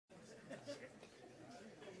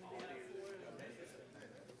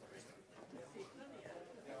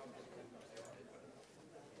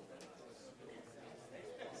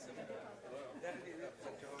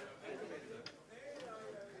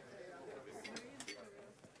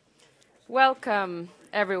Welcome,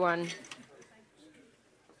 everyone.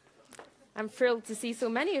 I'm thrilled to see so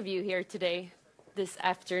many of you here today, this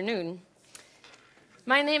afternoon.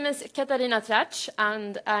 My name is Katarina Tracz,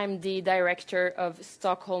 and I'm the director of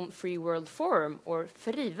Stockholm Free World Forum, or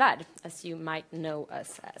Frivärld, as you might know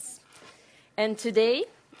us as. And today,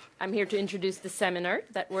 I'm here to introduce the seminar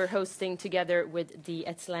that we're hosting together with the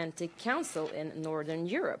Atlantic Council in Northern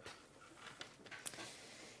Europe.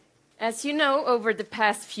 As you know, over the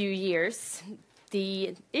past few years,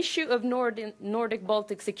 the issue of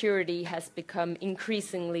Nordic-Baltic security has become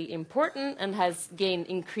increasingly important and has gained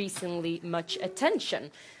increasingly much attention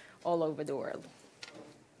all over the world.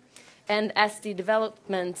 And as the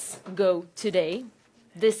developments go today,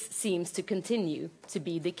 this seems to continue to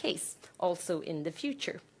be the case, also in the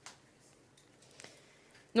future.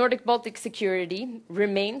 Nordic-Baltic security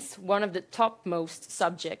remains one of the topmost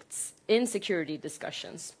subjects in security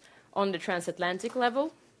discussions on the transatlantic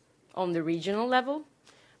level, on the regional level,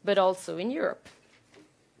 but also in Europe.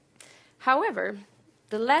 However,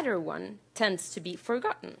 the latter one tends to be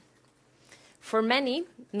forgotten. For many,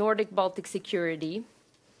 Nordic-Baltic security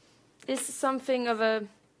is something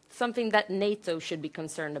that NATO should be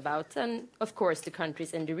concerned about, and of course the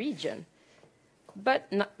countries in the region, but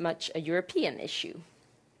not much a European issue.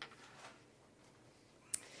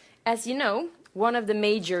 As you know, one of the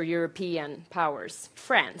major European powers,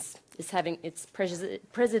 France, is having its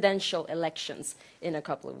presidential elections in a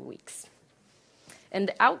couple of weeks. And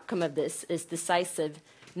the outcome of this is decisive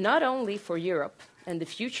not only for Europe and the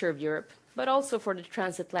future of Europe, but also for the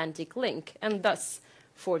transatlantic link, and thus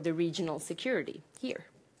for the regional security here.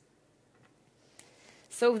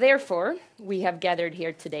 So therefore, we have gathered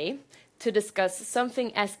here today to discuss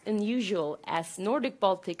something as unusual as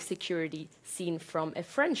Nordic-Baltic security seen from a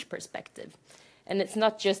French perspective. And it's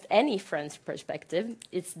not just any French perspective,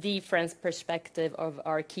 it's the French perspective of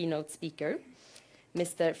our keynote speaker,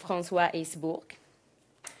 Mr. François Heisbourg.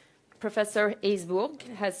 Professor Heisbourg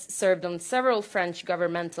has served on several French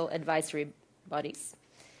governmental advisory bodies.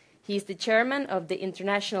 He is the chairman of the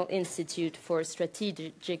International Institute for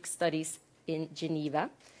Strategic Studies in Geneva,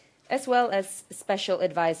 as well as special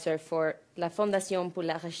advisor for la Fondation pour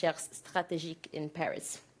la Recherche Stratégique in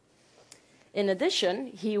Paris. In addition,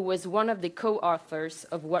 he was one of the co-authors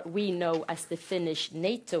of what we know as the Finnish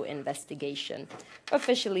NATO investigation,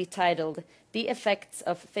 officially titled The Effects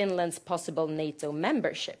of Finland's Possible NATO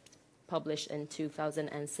Membership, published in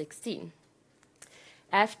 2016.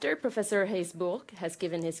 After Professor Heisbourg has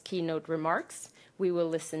given his keynote remarks, we will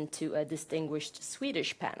listen to a distinguished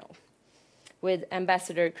Swedish panel with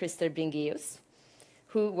Ambassador Christer Bringeus,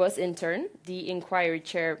 who was in turn the inquiry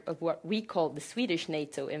chair of what we call the Swedish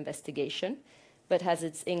NATO investigation, but has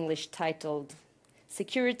its English titled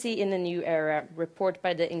Security in a New Era, Report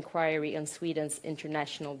by the Inquiry on Sweden's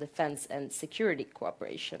International Defense and Security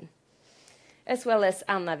Cooperation, as well as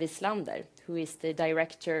Anna Wieslander, who is the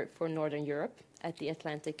Director for Northern Europe at the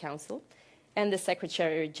Atlantic Council and the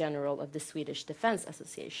Secretary General of the Swedish Defense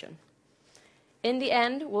Association. In the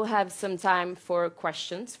end, we'll have some time for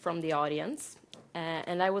questions from the audience.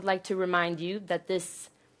 And I would like to remind you that this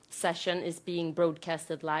session is being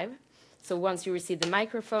broadcasted live. So once you receive the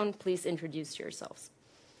microphone, please introduce yourselves.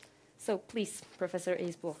 So please, Professor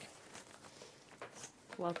Heisbourg,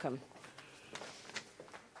 welcome.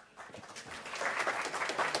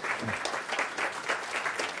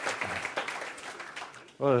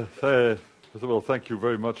 Well, first of all, thank you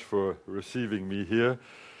very much for receiving me here.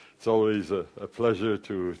 It's always a pleasure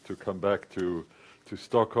to come back to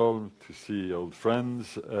Stockholm, to see old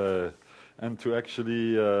friends, and to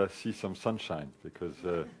actually see some sunshine, because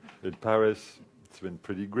in Paris it's been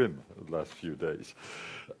pretty grim the last few days.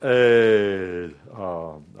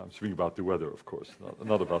 I'm speaking about the weather, of course,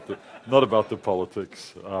 not about the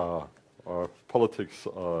politics. Our politics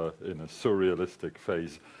are in a surrealistic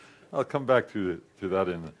phase. I'll come back to that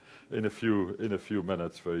in a few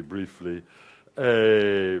minutes, very briefly.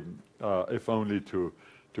 If only to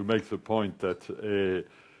make the point that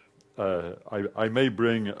I may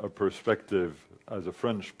bring a perspective as a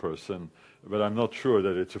French person, but I'm not sure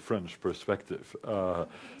that it's a French perspective.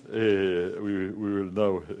 We will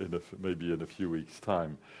know maybe in a few weeks'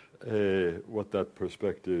 time what that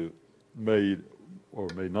perspective may or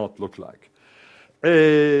may not look like.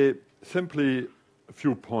 Simply a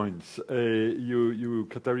few points. You,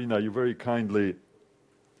 Katarina, you very kindly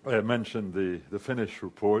mentioned the Finnish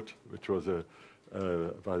report, which was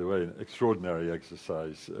by the way, an extraordinary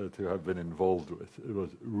exercise to have been involved with. It was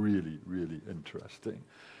really, really interesting.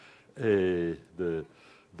 The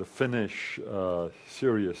Finnish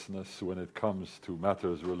seriousness when it comes to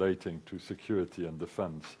matters relating to security and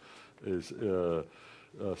defense is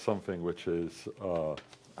something which is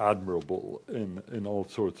admirable in all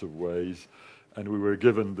sorts of ways, and we were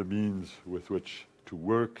given the means with which to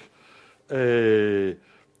work.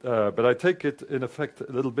 But I take it, in effect,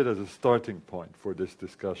 a little bit as a starting point for this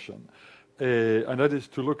discussion, and that is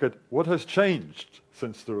to look at what has changed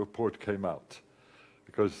since the report came out.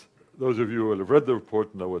 Because those of you who will have read the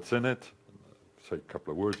report know what's in it. I'll say a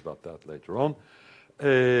couple of words about that later on.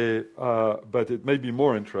 But it may be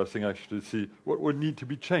more interesting, actually, to see what would need to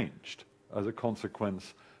be changed as a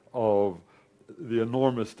consequence of the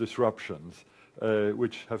enormous disruptions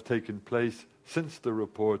which have taken place since the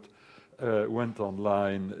report went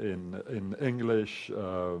online in English,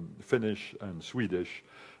 Finnish, and Swedish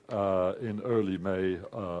in early May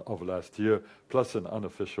of last year, plus an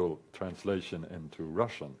unofficial translation into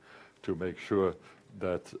Russian to make sure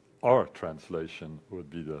that our translation would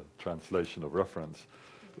be the translation of reference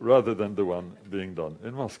rather than the one being done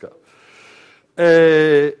in Moscow.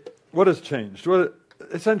 What has changed? Well,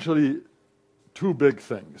 essentially two big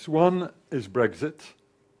things. One is Brexit.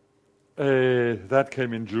 That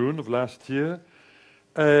came in June of last year.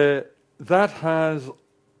 That has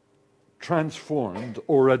transformed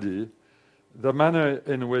already the manner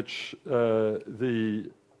in which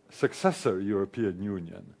the successor European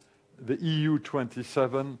Union, the EU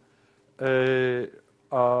 27,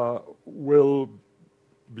 will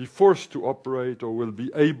be forced to operate, or will be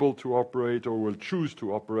able to operate, or will choose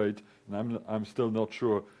to operate. And I'm still not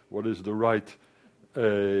sure what is the right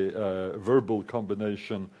verbal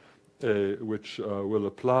combination which will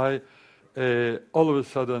apply. All of a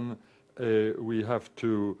sudden, we have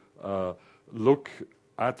to look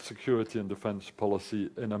at security and defense policy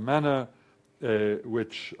in a manner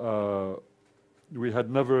which we had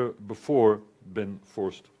never before been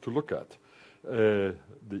forced to look at.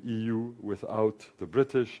 The EU without the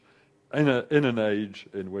British, in an age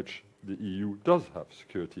in which the EU does have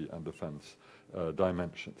security and defense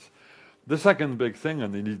dimensions. The second big thing,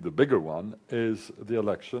 and indeed the bigger one, is the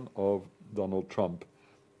election of Donald Trump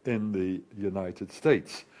in the United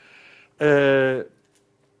States. There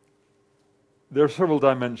are several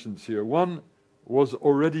dimensions here. One was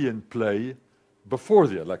already in play before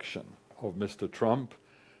the election of Mr. Trump,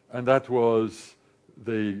 and that was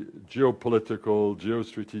the geopolitical,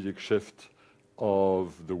 geostrategic shift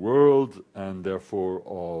of the world, and therefore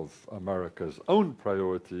of America's own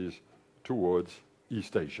priorities towards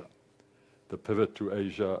East Asia. The pivot to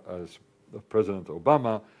Asia, as President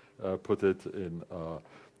Obama put it in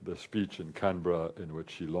the speech in Canberra in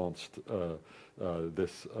which he launched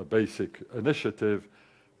this basic initiative,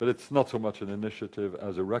 but it's not so much an initiative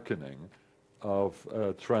as a reckoning of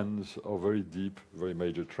trends, of very deep, very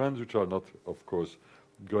major trends, which are not, of course,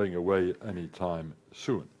 going away anytime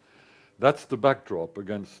soon. That's the backdrop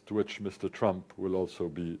against which Mr. Trump will also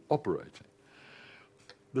be operating.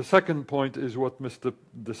 The second point is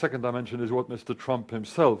the second dimension is what Mr. Trump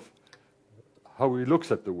himself, how he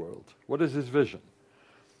looks at the world. What is his vision?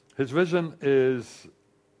 His vision is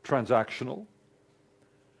transactional.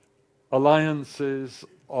 Alliances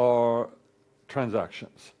are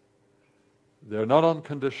transactions. They're not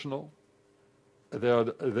unconditional.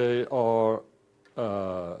 They are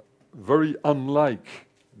very unlike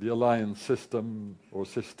the alliance system or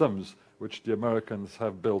systems which the Americans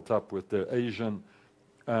have built up with their Asian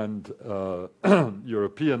and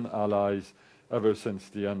European allies ever since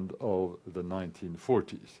the end of the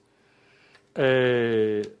 1940s.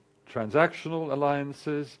 Transactional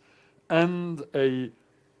alliances and a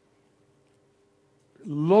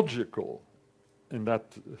logical, in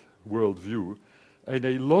that worldview, and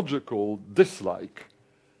a logical dislike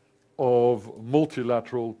of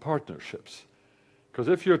multilateral partnerships. Because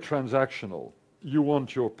if you're transactional, you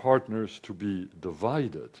want your partners to be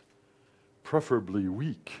divided, preferably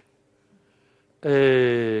weak,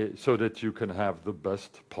 so that you can have the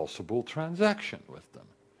best possible transaction with them.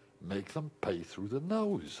 Make them pay through the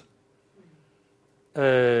nose.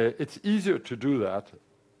 It's easier to do that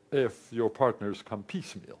if your partners come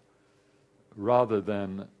piecemeal, rather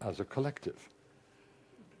than as a collective.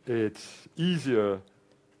 It's easier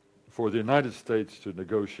for the United States to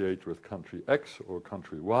negotiate with country X or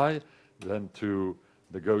country Y than to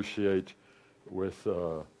negotiate with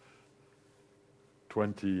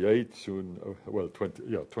 28 soon,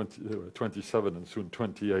 27 and soon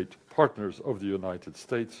 28 partners of the United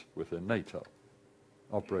States within NATO,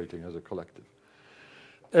 operating as a collective.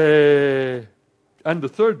 And the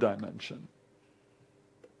third dimension,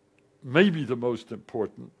 maybe the most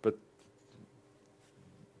important, but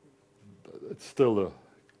it's still a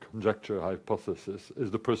conjecture, hypothesis,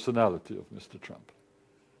 is the personality of Mr. Trump.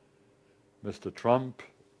 Mr. Trump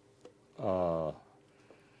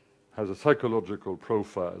has a psychological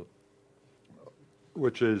profile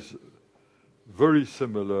which is very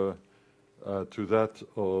similar to that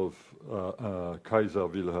of Kaiser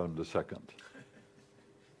Wilhelm II.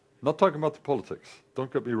 Not talking about the politics,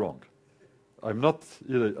 don't get me wrong. I'm not,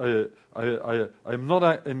 I'm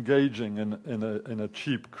not engaging in a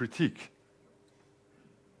cheap critique.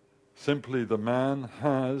 Simply the man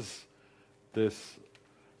has this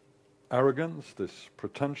arrogance, this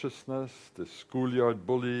pretentiousness, this schoolyard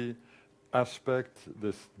bully aspect,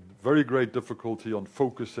 this very great difficulty on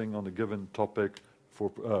focusing on a given topic for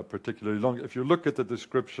particularly long. If you look at the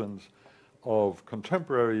descriptions of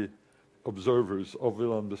contemporary observers of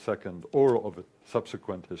Wilhelm II or of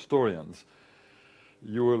subsequent historians,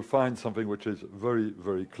 you will find something which is very,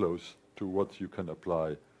 very close to what you can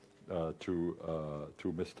apply to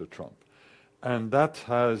Mr. Trump. And that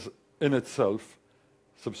has in itself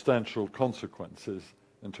substantial consequences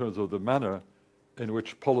in terms of the manner in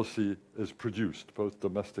which policy is produced, both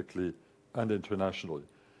domestically and internationally.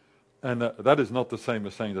 And that is not the same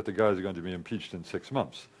as saying that the guy is going to be impeached in 6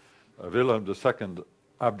 months. Wilhelm II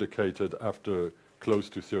abdicated after close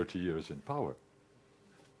to 30 years in power.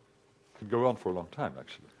 Could go on for a long time,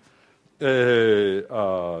 actually.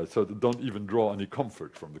 So don't even draw any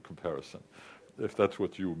comfort from the comparison, if that's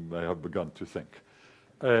what you may have begun to think.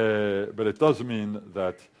 But it does mean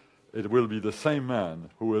that it will be the same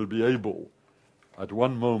man who will be able, at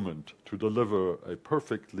one moment, to deliver a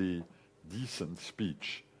perfectly decent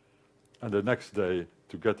speech, and the next day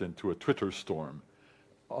to get into a Twitter storm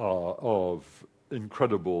of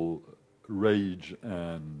incredible rage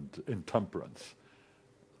and intemperance,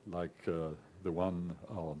 like the one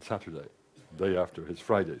on Saturday, day after his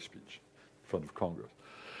Friday speech in front of Congress.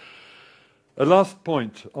 A last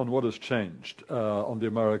point on what has changed on the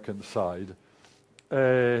American side,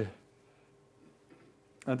 and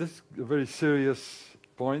this is a very serious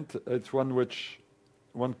point. It's one which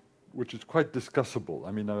is quite discussable.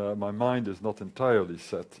 I mean, my mind is not entirely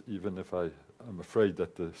set, even if I'm afraid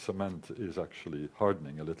that the cement is actually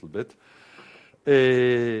hardening a little bit.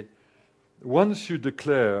 Once you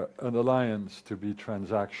declare an alliance to be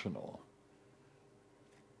transactional,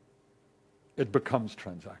 it becomes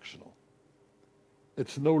transactional.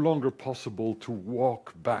 It's no longer possible to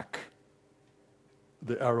walk back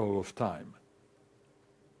the arrow of time.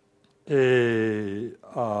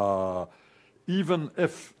 Even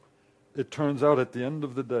if it turns out at the end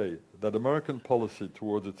of the day that American policy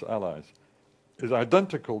towards its allies is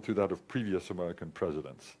identical to that of previous American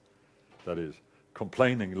presidents, that is,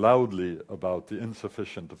 complaining loudly about the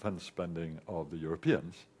insufficient defense spending of the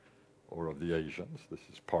Europeans or of the Asians. This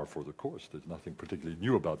is par for the course. There's nothing particularly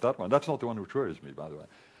new about that one. That's not the one which worries me, by the way.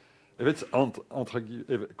 If it's,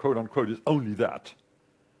 if quote-unquote, is only that,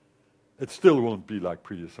 it still won't be like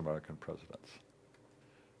previous American presidents.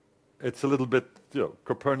 It's a little bit,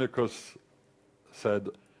 Copernicus said,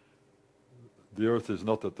 the Earth is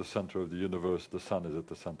not at the center of the universe, the sun is at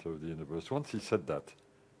the center of the universe. Once he said that,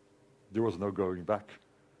 there was no going back.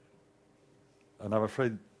 And I'm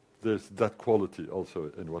afraid there's that quality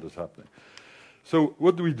also in what is happening. So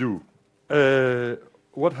what do we do?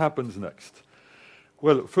 What happens next?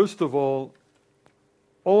 Well, first of all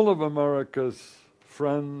of America's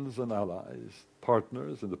friends and allies,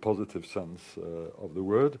 partners in the positive sense of the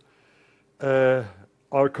word,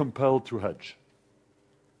 are compelled to hedge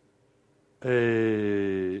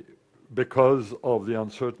because of the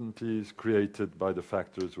uncertainties created by the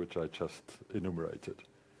factors which I just enumerated,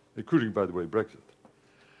 including, by the way, Brexit.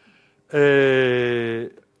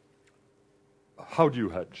 How do you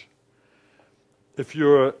hedge? If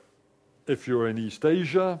you're in East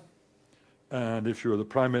Asia, and if you're the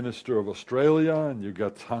Prime Minister of Australia and you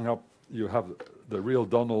get hung up, you have the real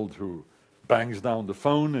Donald who bangs down the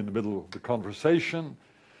phone in the middle of the conversation,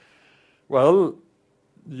 well,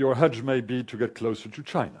 your hedge may be to get closer to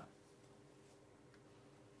China.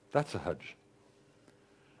 That's a hedge.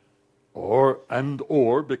 Or,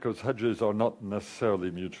 because hedges are not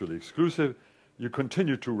necessarily mutually exclusive, you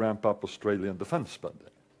continue to ramp up Australian defense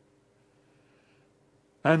spending.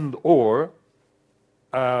 Or,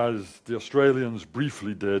 as the Australians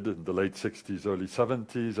briefly did in the late 60s, early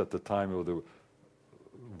 70s, at the time of the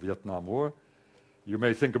Vietnam War, you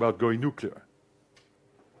may think about going nuclear.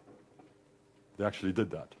 They actually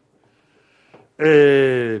did that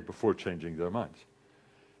before changing their minds.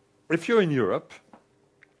 If you're in Europe,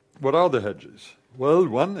 what are the hedges? Well,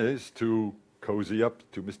 one is to cozy up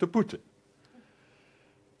to Mr. Putin.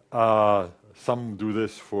 Some do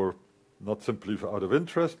this for not simply out of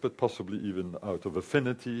interest, but possibly even out of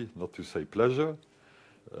affinity, not to say pleasure.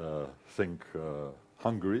 Think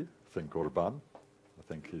Hungary, think Orban. I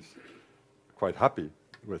think he's quite happy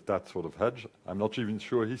with that sort of hedge. I'm not even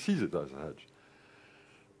sure he sees it as a hedge.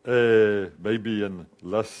 Maybe in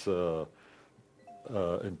less,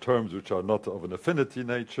 in terms which are not of an affinity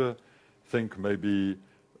nature, think maybe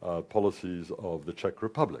policies of the Czech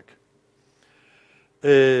Republic.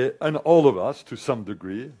 And all of us, to some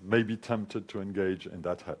degree, may be tempted to engage in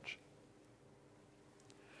that hedge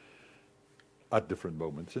at different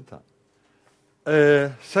moments in time.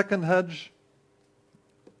 Second hedge,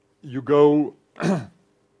 you go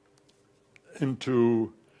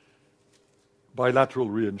into bilateral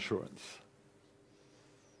reinsurance.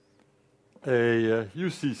 You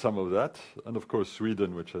see some of that, and of course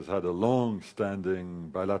Sweden, which has had a long-standing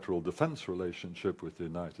bilateral defense relationship with the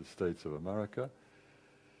United States of America,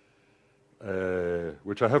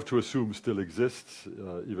 which I have to assume still exists,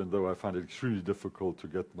 even though I find it extremely difficult to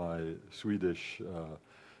get my Swedish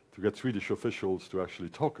officials to actually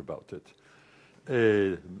talk about it,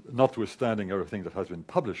 notwithstanding everything that has been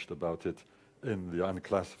published about it in the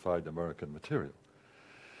unclassified American material.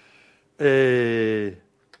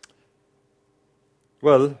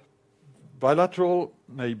 Well, bilateral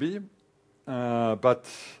maybe, but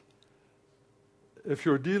if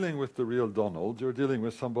you're dealing with the real Donald, you're dealing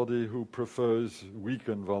with somebody who prefers weak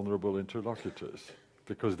and vulnerable interlocutors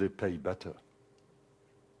because they pay better.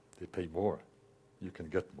 They pay more. You can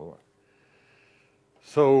get more.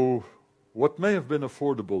 So what may have been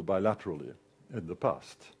affordable bilaterally in the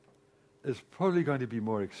past is probably going to be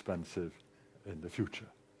more expensive in the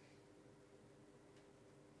future.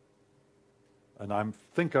 And I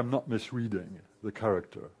think I'm not misreading the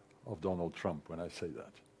character of Donald Trump when I say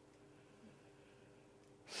that.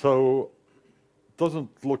 So it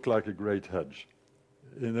doesn't look like a great hedge.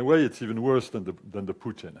 In a way, it's even worse than the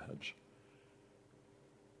Putin hedge.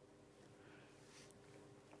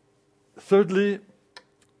 Thirdly,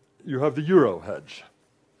 you have the euro hedge.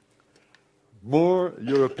 More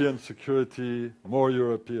European security, more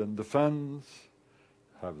European defense.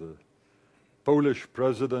 Have the Polish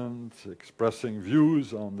president expressing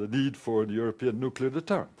views on the need for the European nuclear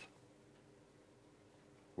deterrent.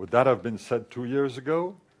 Would that have been said 2 years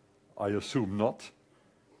ago? I assume not.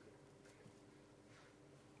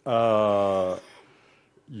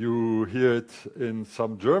 You hear it in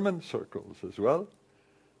some German circles as well.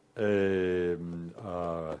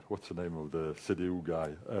 What's the name of the CDU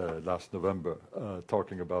guy last November,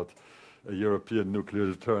 talking about a European nuclear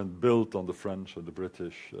deterrent built on the French and the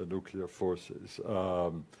British nuclear forces.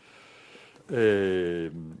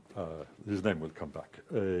 His name will come back.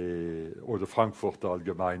 Or the Frankfurter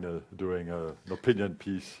Allgemeine doing an opinion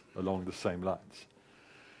piece along the same lines.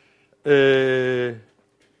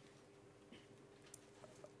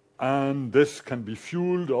 And this can be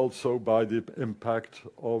fueled also by the impact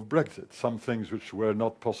of Brexit. Some things which were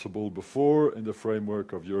not possible before in the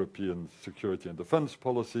framework of European security and defense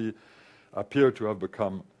policy appear to have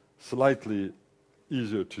become slightly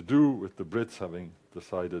easier to do with the Brits having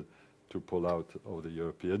decided to pull out of the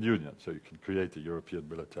European Union. So you can create a European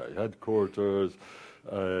military headquarters,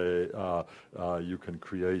 you can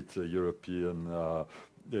create a European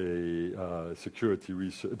security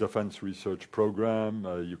defense research program,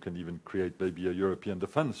 you can even create maybe a European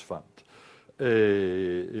defense fund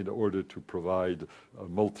in order to provide a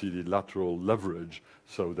multilateral leverage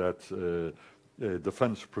so that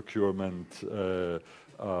defense procurement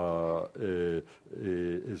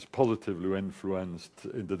is positively influenced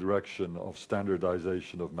in the direction of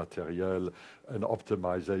standardization of materiel and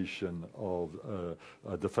optimization of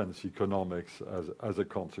defense economics as a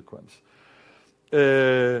consequence.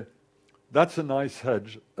 That's a nice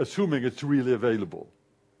hedge, assuming it's really available,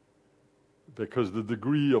 because the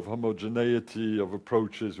degree of homogeneity of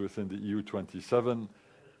approaches within the EU27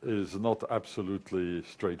 is not absolutely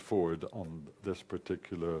straightforward on this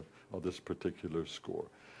particular score.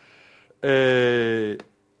 The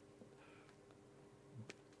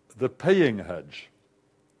paying hedge.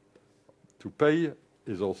 To pay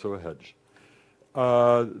is also a hedge.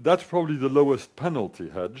 That's probably the lowest penalty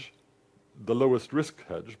hedge, the lowest risk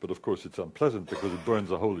hedge, but of course it's unpleasant because it burns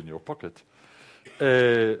a hole in your pocket.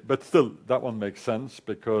 But still, that one makes sense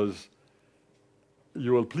because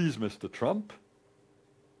you will please Mr. Trump,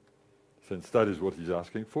 since that is what he's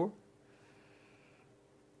asking for.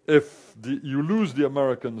 If you lose the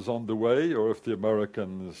Americans on the way, or if the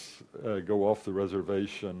Americans go off the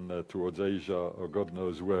reservation towards Asia or God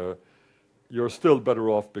knows where, you're still better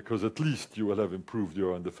off because at least you will have improved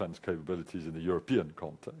your own defense capabilities in the European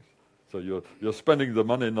context. So you're spending the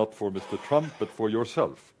money not for Mr. Trump, but for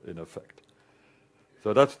yourself, in effect.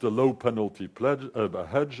 So that's the low penalty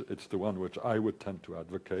hedge. It's the one which I would tend to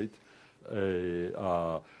advocate.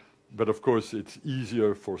 But of course, it's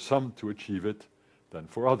easier for some to achieve it than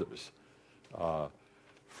for others.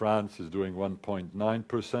 France is doing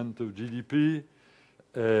 1.9% of GDP.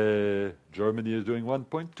 Germany is doing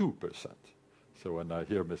 1.2%. So when I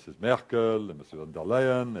hear Mrs. Merkel and Mrs. von der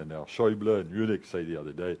Leyen and Herr Schäuble in Munich say the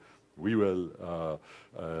other day, we will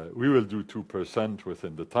do 2%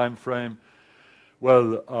 within the time frame.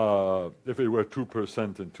 Well, if it were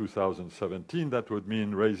 2% in 2017, that would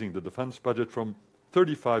mean raising the defense budget from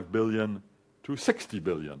 35 billion to 60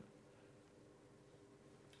 billion.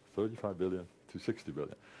 35 billion to 60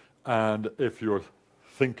 billion. And if you're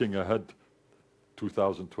thinking ahead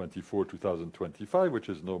 2024, 2025, which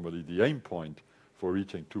is normally the aim point for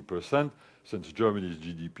reaching 2%, since Germany's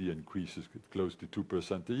GDP increases close to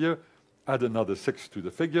 2% a year, add another 6 to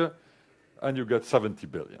the figure, and you get 70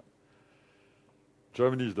 billion.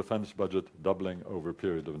 Germany's defense budget doubling over a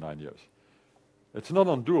period of 9 years. It's not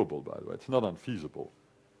undoable, by the way. It's not unfeasible.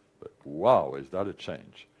 But wow, is that a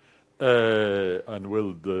change? And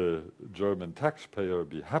will the German taxpayer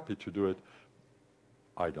be happy to do it?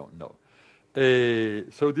 I don't know.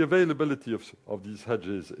 So the availability of these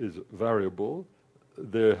hedges is variable.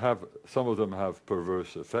 Some of them have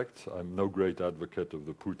perverse effects. I'm no great advocate of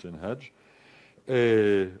the Putin hedge.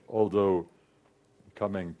 Although,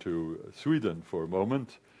 coming to Sweden for a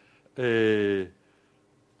moment,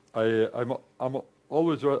 I'm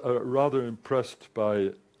always rather impressed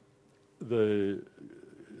by the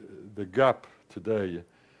gap today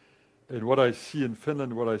in what I see in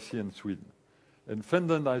Finland and what I see in Sweden. In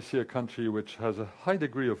Finland, I see a country which has a high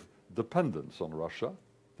degree of dependence on Russia.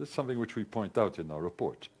 This is something which we point out in our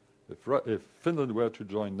report. If Finland were to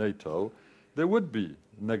join NATO, there would be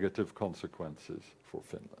negative consequences for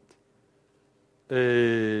Finland.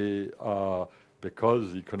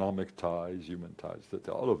 Because economic ties, human ties, that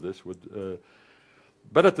all of this would...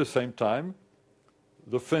 but at the same time,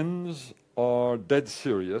 the Finns are dead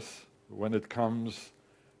serious when it comes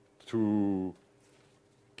to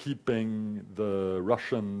keeping the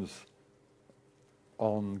Russians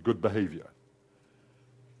on good behavior.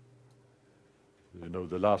 You know,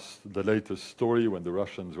 the latest story when the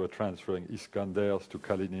Russians were transferring Iskanders to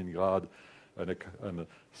Kaliningrad, and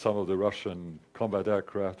some of the Russian combat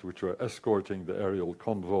aircraft which were escorting the aerial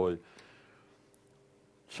convoy,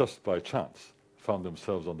 just by chance, found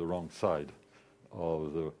themselves on the wrong side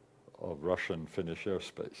of Russian-Finnish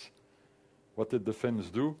airspace. What did the Finns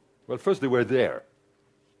do? Well, first they were there.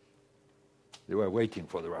 They were waiting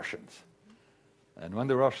for the Russians. And when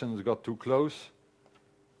the Russians got too close,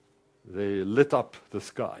 they lit up the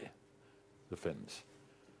sky, the Finns.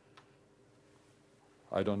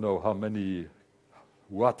 I don't know how many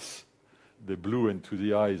watts they blew into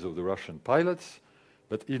the eyes of the Russian pilots,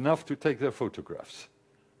 but enough to take their photographs.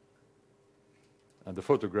 And the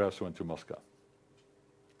photographs went to Moscow.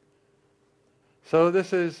 So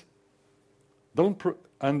this is,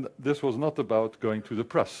 and this was not about going to the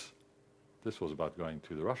press. This was about going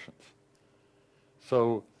to the Russians.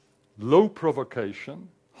 So low provocation,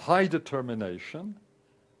 high determination,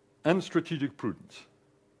 and strategic prudence.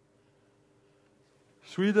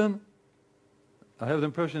 Sweden, I have the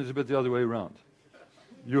impression it's a bit the other way around.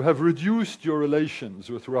 You have reduced your relations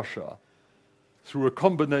with Russia through a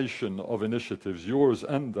combination of initiatives, yours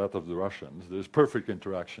and that of the Russians. There's perfect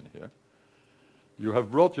interaction here. You have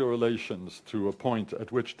brought your relations to a point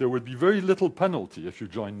at which there would be very little penalty if you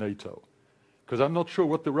join NATO. Because I'm not sure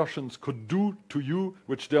what the Russians could do to you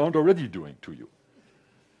which they aren't already doing to you,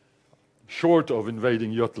 short of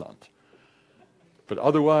invading Jutland. But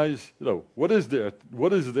otherwise, you know, what is there?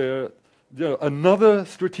 You know, another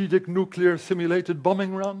strategic nuclear simulated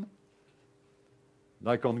bombing run?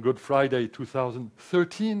 Like on Good Friday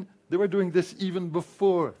 2013, they were doing this even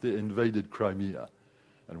before they invaded Crimea.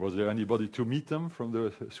 And was there anybody to meet them from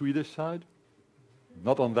the Swedish side?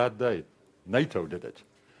 Not on that day. NATO did it.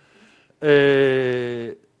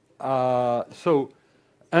 So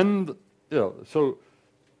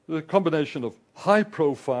the combination of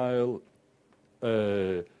high-profile,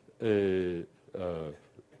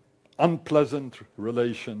 unpleasant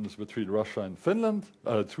relations between Russia and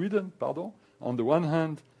Sweden, on the one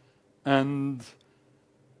hand, and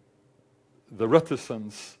the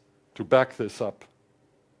reticence to back this up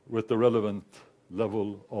with the relevant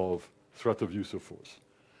level of threat of use of force.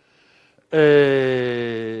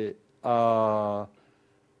 In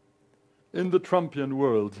the Trumpian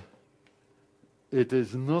world, it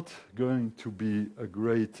is not going to be a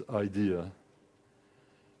great idea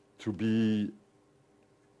to be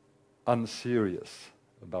unserious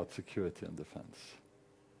about security and defense.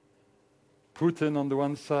 Putin on the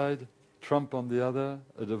one side, Trump on the other,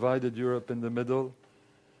 a divided Europe in the middle.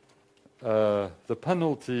 The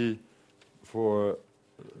penalty for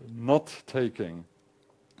not taking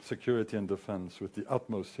security and defense with the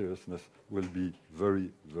utmost seriousness will be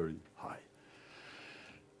very, very high.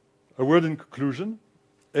 A word in conclusion,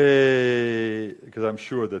 because I'm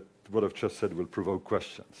sure that what I've just said will provoke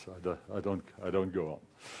questions. I don't go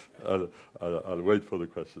on. I'll wait for the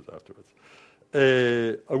questions afterwards.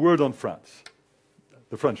 A word on France,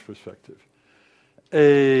 the French perspective.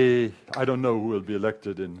 I don't know who will be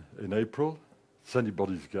elected in April. It's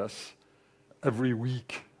anybody's guess. Every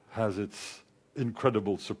week has its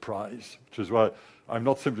incredible surprise, which is why I'm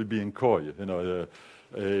not simply being coy.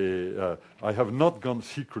 I have not gone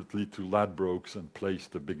secretly to Ladbrokes and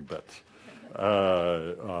placed a big bet,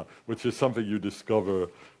 which is something you discover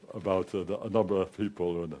about a number of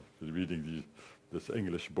people reading this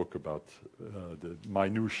English book about the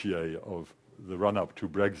minutiae of the run-up to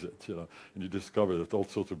Brexit, and you discover that all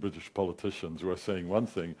sorts of British politicians were saying one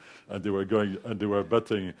thing, and they were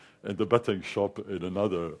betting in the betting shop in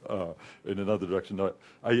another direction. Now,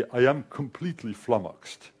 I am completely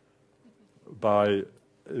flummoxed by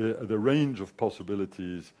the range of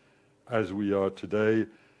possibilities as we are today,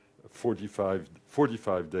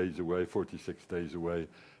 45 days away, 46 days away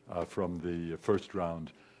from the first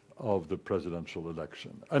round of the presidential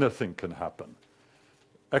election. Anything can happen.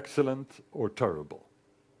 Excellent or terrible.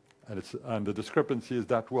 And the discrepancy is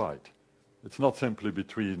that wide. It's not simply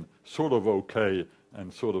between sort of okay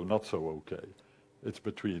and sort of not so okay. It's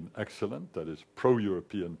between excellent, that is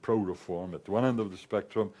pro-European, pro-reform at one end of the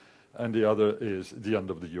spectrum, and the other is the end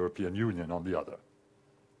of the European Union on the other.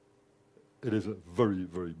 It is a very,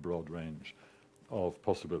 very broad range of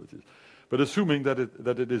possibilities. But assuming that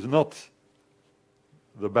it is not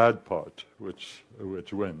the bad part which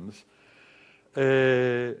wins,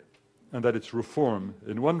 and that it's reform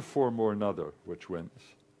in one form or another which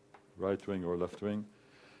wins, right wing or left wing,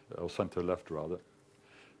 or center left rather,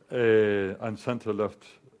 and center left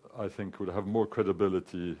I think would have more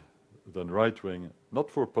credibility than right wing, not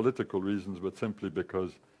for political reasons but simply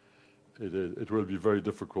because it will be very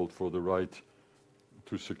difficult for the right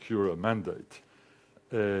to secure a mandate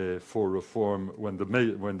for reform when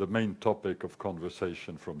the main topic of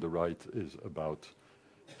conversation from the right is about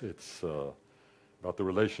the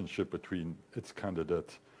relationship between its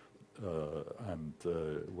candidate and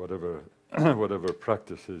whatever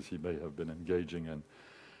practices he may have been engaging in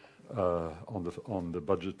on the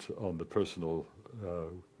budget, on the personal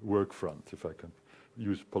work front, if I can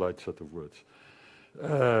use a polite set of words.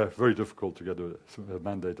 Very difficult to get a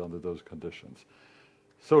mandate under those conditions.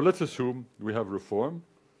 So let's assume we have reform.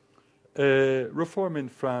 Reform in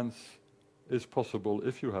France is possible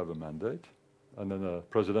if you have a mandate, and then a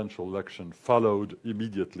presidential election followed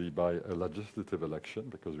immediately by a legislative election,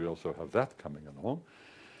 because we also have that coming along.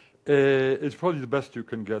 It's probably the best you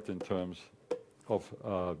can get in terms of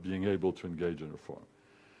being able to engage in reform.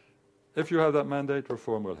 If you have that mandate,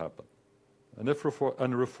 reform will happen. And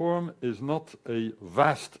reform is not a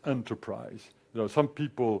vast enterprise. Some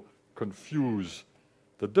people confuse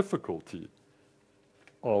the difficulty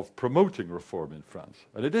of promoting reform in France.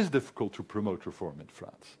 And it is difficult to promote reform in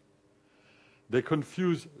France. They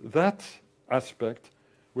confuse that aspect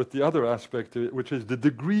with the other aspect, which is the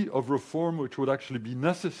degree of reform which would actually be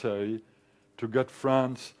necessary to get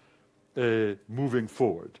France moving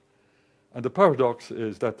forward. And the paradox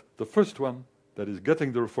is that the first one, that is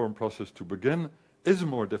getting the reform process to begin, is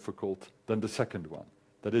more difficult than the second one.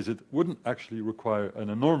 That is, it wouldn't actually require an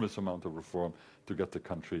enormous amount of reform to get the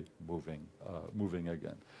country moving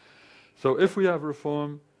again. So if we have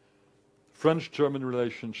reform, French-German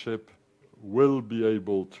relationship will be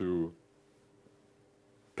able to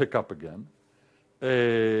pick up again.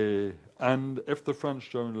 And if the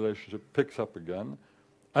French-German relationship picks up again,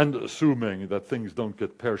 and assuming that things don't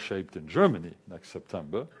get pear-shaped in Germany next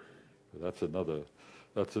September, that's another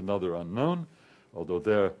unknown, although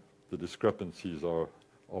there the discrepancies are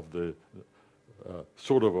of the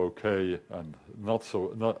sort of okay and not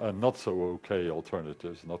so okay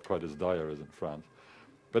alternatives, not quite as dire as in France.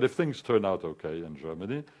 But if things turn out okay in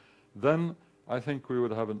Germany, then I think we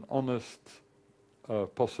would have an honest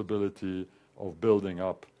possibility of building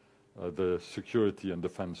up the security and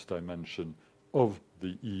defense dimension of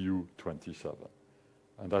the EU 27.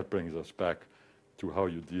 And that brings us back to how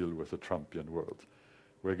you deal with a Trumpian world.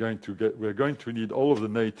 We're going to need all of the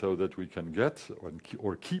NATO that we can get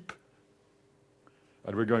or keep,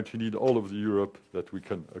 and we're going to need all of the Europe that we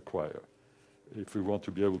can acquire if we want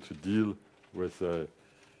to be able to deal with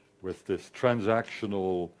this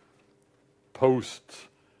transactional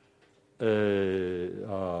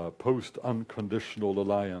post-unconditional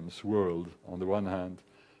alliance world on the one hand,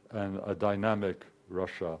 and a dynamic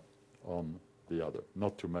Russia on the other,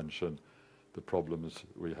 not to mention the problems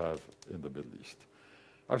we have in the Middle East.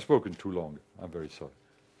 I've spoken too long. I'm very sorry.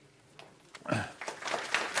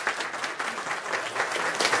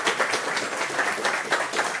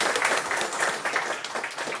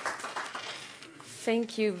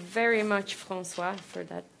 Thank you very much, François, for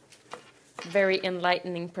that very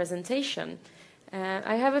enlightening presentation.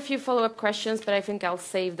 I have a few follow-up questions, but I think I'll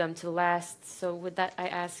save them to last. So with that, I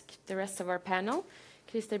ask the rest of our panel,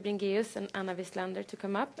 Christer Bringeus and Anna Wieslander, to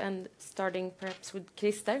come up, and starting perhaps with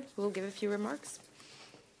Christer, who will give a few remarks.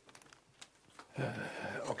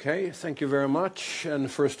 Okay, thank you very much. And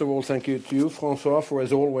first of all, thank you to you, François, for,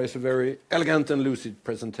 as always, a very elegant and lucid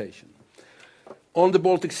presentation. On the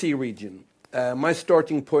Baltic Sea region, my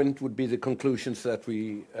starting point would be the conclusions that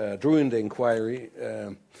we drew in the inquiry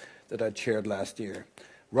that I chaired last year.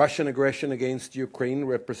 Russian aggression against Ukraine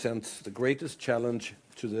represents the greatest challenge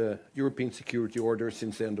to the European security order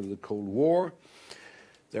since the end of the Cold War.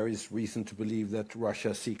 There is reason to believe that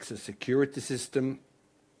Russia seeks a security system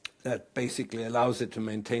that basically allows it to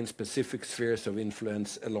maintain specific spheres of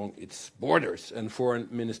influence along its borders. And Foreign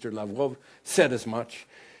Minister Lavrov said as much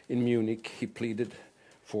in Munich. He pleaded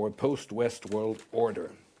for a post-West world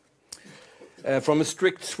order. From a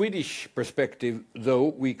strict Swedish perspective, though,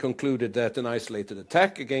 we concluded that an isolated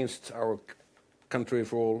attack against our country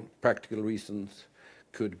for all practical reasons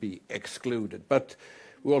could be excluded. But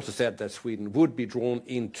we also said that Sweden would be drawn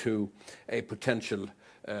into a potential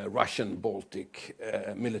Russian-Baltic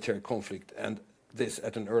military conflict, and this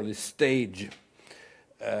at an early stage.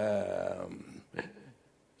 The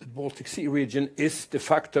Baltic Sea region is de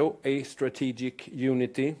facto a strategic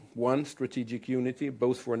unity, one strategic unity,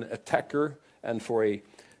 both for an attacker and for a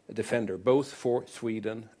defender, both for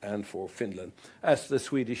Sweden and for Finland. As the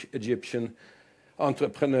Swedish-Egyptian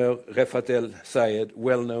entrepreneur Refat El Sayed,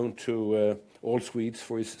 well known to all Swedes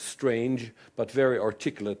for his strange but very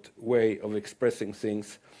articulate way of expressing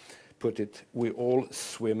things, put it, we all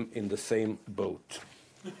swim in the same boat.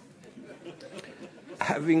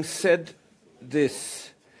 Having said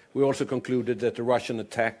this, we also concluded that the Russian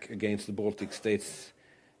attack against the Baltic states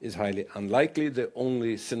is highly unlikely. The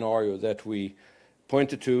only scenario that we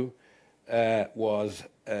pointed to was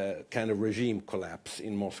a kind of regime collapse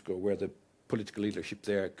in Moscow, where the political leadership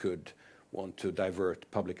there could want to divert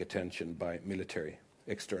public attention by military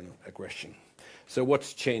external aggression. So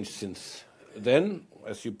what's changed since then?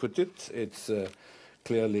 As you put it, it's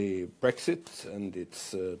clearly Brexit, and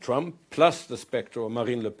it's Trump, plus the spectre of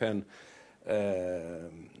Marine Le Pen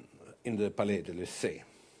in the Palais de l'Élysée.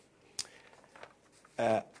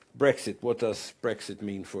 Brexit, what does Brexit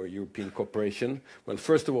mean for European cooperation? Well,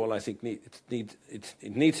 first of all, I think it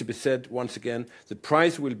needs to be said once again, the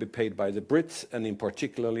price will be paid by the Brits, and in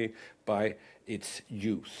particularly by its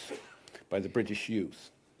youth, by the British youth.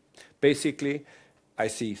 Basically, I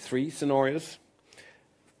see three scenarios.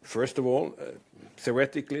 First of all,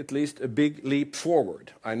 theoretically at least, a big leap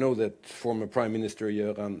forward. I know that former Prime Minister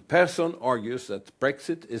Göran Persson argues that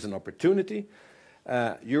Brexit is an opportunity.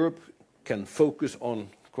 Europe can focus on,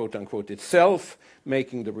 quote-unquote, itself,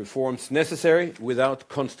 making the reforms necessary without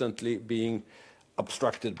constantly being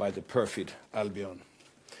obstructed by the perfid Albion.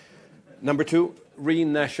 Number two,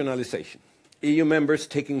 renationalization. EU members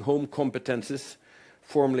taking home competences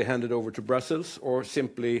formally handed over to Brussels, or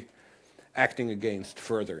simply acting against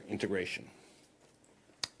further integration.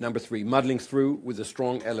 Number three, muddling through with a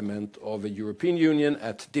strong element of a European Union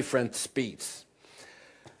at different speeds.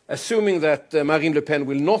 Assuming that Marine Le Pen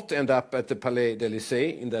will not end up at the Palais de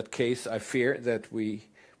l'Élysée, in that case I fear that we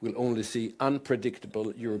will only see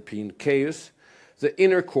unpredictable European chaos. The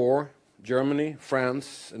inner core, Germany,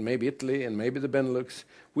 France, and maybe Italy, and maybe the Benelux,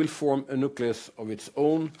 will form a nucleus of its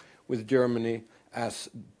own, with Germany as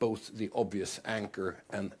both the obvious anchor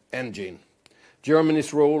and engine.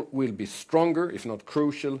 Germany's role will be stronger, if not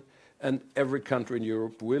crucial, and every country in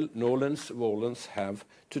Europe will, nolens volens, have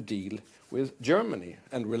to deal with Germany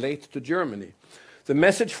and relate to Germany. The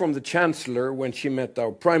message from the Chancellor when she met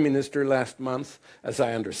our Prime Minister last month, as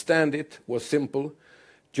I understand it, was simple.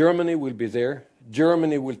 Germany will be there,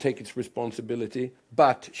 Germany will take its responsibility,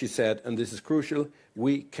 but, she said, and this is crucial,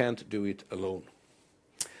 we can't do it alone.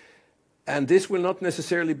 And this will not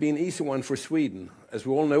necessarily be an easy one for Sweden. As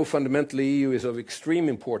we all know, fundamentally, EU is of extreme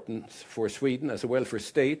importance for Sweden as a welfare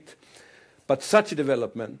state, but such a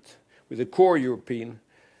development with a core European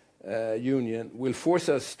Union will force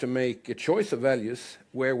us to make a choice of values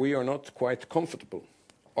where we are not quite comfortable.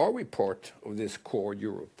 Are we part of this core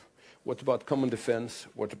Europe? What about common defense?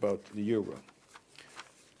 What about the euro?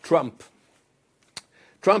 Trump.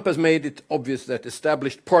 Trump has made it obvious that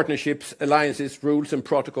established partnerships, alliances, rules and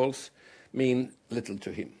protocols mean little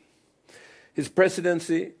to him. His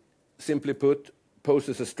presidency, simply put,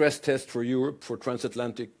 poses a stress test for Europe, for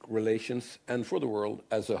transatlantic relations, and for the world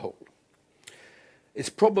as a whole. It's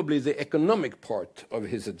probably the economic part of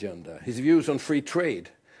his agenda, his views on free trade,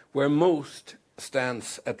 where most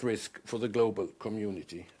stands at risk for the global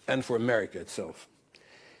community and for America itself.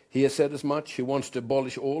 He has said as much. He wants to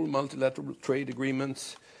abolish all multilateral trade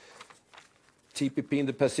agreements. TPP in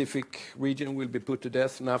the Pacific region will be put to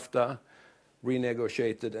death, NAFTA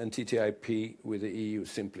renegotiated, and TTIP with the EU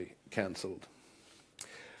simply cancelled.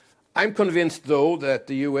 I'm convinced, though, that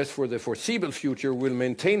the US for the foreseeable future will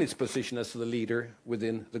maintain its position as the leader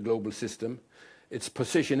within the global system. Its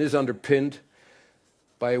position is underpinned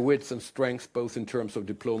by width and strength, both in terms of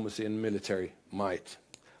diplomacy and military might.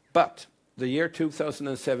 But the year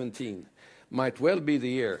 2017 might well be the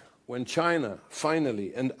year when China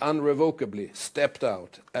finally and unrevocably stepped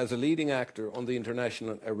out as a leading actor on the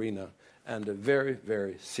international arena and a very,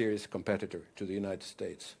 very serious competitor to the United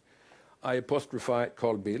States. I apostrophe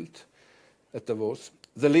Carl Bildt at Davos.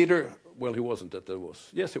 The leader, well, he wasn't at Davos.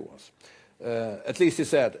 Yes, he was. At least he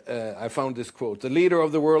said, I found this quote, the leader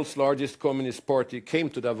of the world's largest communist party came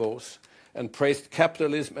to Davos and praised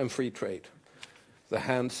capitalism and free trade. The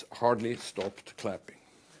hands hardly stopped clapping.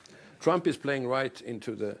 Trump is playing right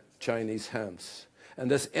into the Chinese hands.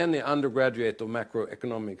 And as any undergraduate of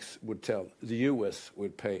macroeconomics would tell, the US will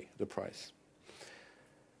pay the price.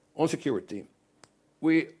 On security,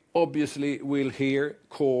 we obviously will hear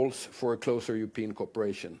calls for a closer European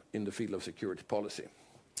cooperation in the field of security policy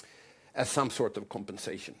as some sort of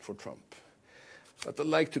compensation for Trump. But I'd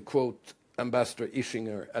like to quote Ambassador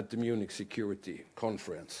Ischinger at the Munich Security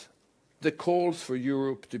Conference. The calls for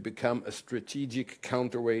Europe to become a strategic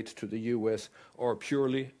counterweight to the US are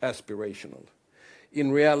purely aspirational.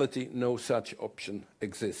 In reality, no such option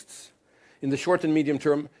exists. In the short and medium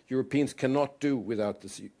term, Europeans cannot do without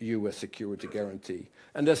the US security guarantee.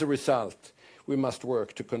 And as a result, we must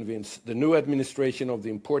work to convince the new administration of the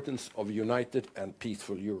importance of a united and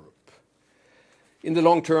peaceful Europe. In the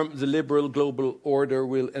long term, the liberal global order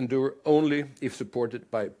will endure only if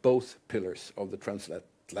supported by both pillars of the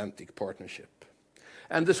transatlantic partnership.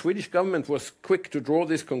 And the Swedish government was quick to draw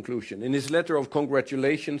this conclusion. In his letter of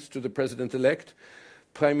congratulations to the president-elect,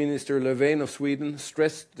 Prime Minister Löfven of Sweden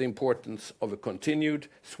stressed the importance of a continued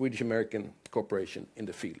Swedish-American cooperation in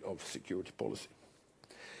the field of security policy.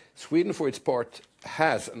 Sweden, for its part,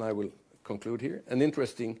 has, and I will conclude here, an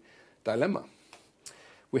interesting dilemma.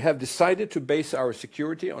 We have decided to base our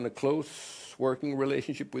security on a close working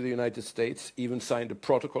relationship with the United States, even signed a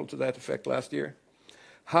protocol to that effect last year.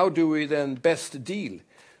 How do we then best deal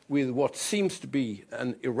with what seems to be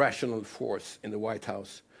an irrational force in the White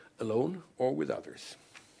House, alone or with others?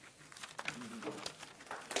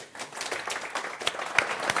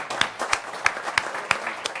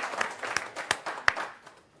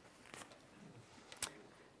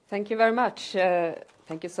 Thank you very much.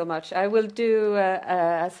 Thank you so much. I will do,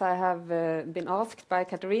 as I have been asked by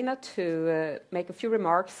Katarina, to make a few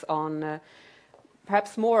remarks on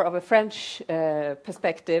perhaps more of a French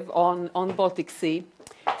perspective on the Baltic Sea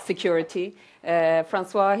security.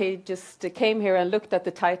 Francois, he just came here and looked at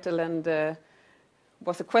the title and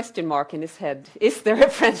was a question mark in his head. Is there a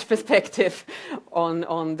French perspective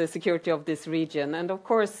on the security of this region? And of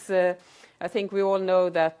course, I think we all know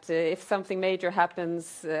that if something major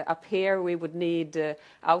happens up here, we would need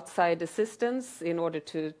outside assistance in order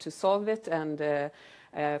to solve it. And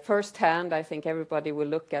firsthand, I think everybody will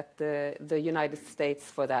look at the United States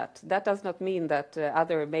for that. That does not mean that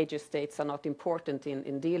other major states are not important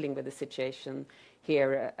in dealing with the situation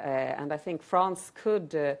here. And I think France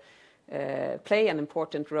could play an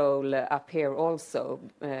important role up here also.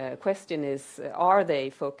 Question is, are they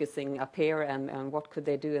focusing up here, and what could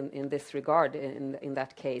they do in this regard in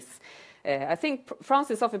that case? I think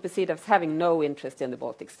France is often perceived as having no interest in the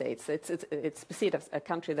Baltic states. It's perceived as a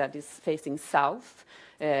country that is facing south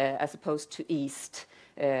as opposed to east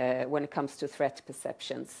when it comes to threat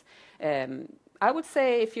perceptions. I would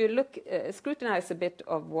say if you scrutinize a bit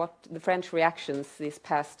of what the French reactions these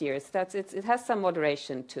past years, that it has some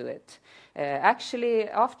moderation to it. Actually,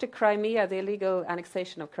 after Crimea, the illegal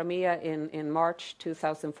annexation of Crimea in March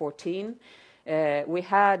 2014, we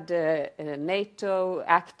had NATO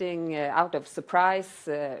acting out of surprise,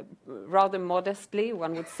 rather modestly,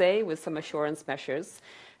 one would say, with some assurance measures.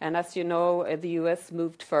 And as you know, the US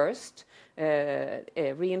moved first,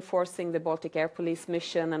 reinforcing the Baltic Air Police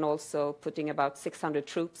mission and also putting about 600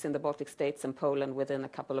 troops in the Baltic states and Poland within a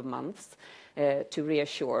couple of months to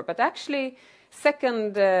reassure. But actually,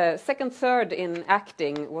 second, third in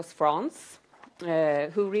acting was France.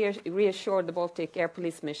 who reassured the Baltic Air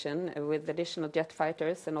Police mission with additional jet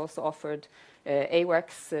fighters and also offered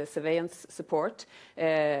AWACS surveillance support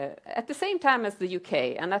at the same time as the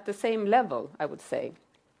UK and at the same level, I would say.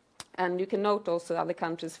 And you can note also other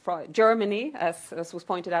countries, Germany, as was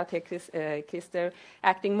pointed out here, Christer,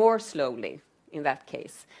 acting more slowly in that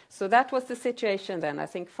case. So that was the situation then. I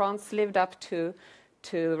think France lived up to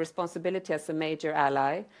responsibility as a major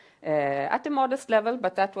ally at a modest level,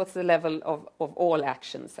 but that was the level of all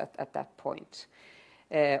actions at that point.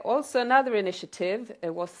 Also another initiative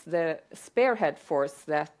was the spearhead force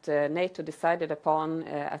that NATO decided upon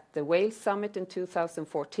at the Wales summit in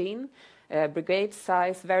 2014, brigade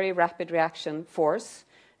size, very rapid reaction force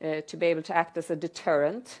to be able to act as a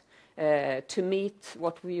deterrent to meet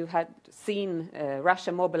what we had seen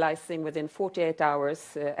Russia mobilizing within 48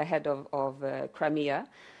 hours ahead of Crimea.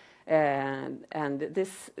 And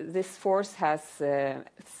this force has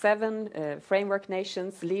 7 framework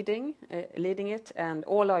nations leading it, and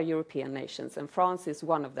all are European nations, and France is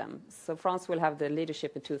one of them. So France will have the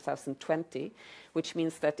leadership in 2020, which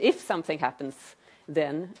means that if something happens,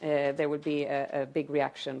 then there would be a big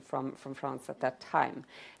reaction from France at that time.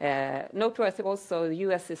 Noteworthy also, the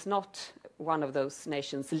US is not one of those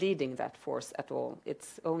nations leading that force at all.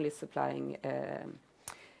 It's only supplying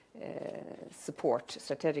support,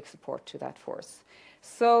 strategic support to that force.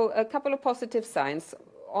 So a couple of positive signs.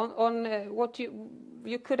 On what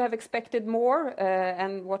you could have expected more,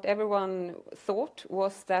 and what everyone thought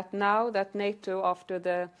was that now that NATO, after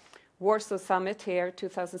the Warsaw Summit here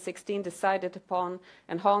 2016, decided upon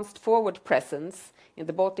enhanced forward presence in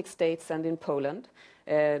the Baltic states and in Poland,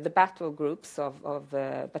 the battle groups of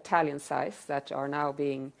battalion size that are now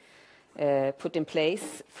being put in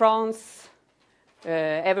place. France,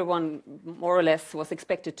 everyone more or less was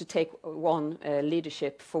expected to take on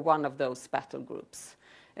leadership for one of those battle groups.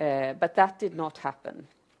 But that did not happen.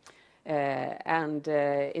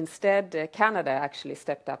 Instead, Canada actually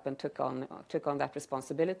stepped up and took on that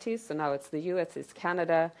responsibility. So now it's the US, it's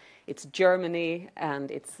Canada, it's Germany,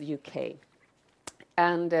 and it's the UK.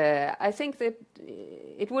 And I think that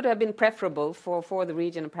it would have been preferable for the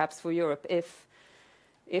region and perhaps for Europe if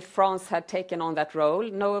France had taken on that role.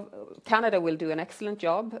 No, Canada will do an excellent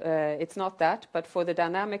job. It's not that, but for the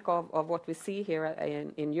dynamic of what we see here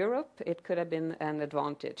in Europe, it could have been an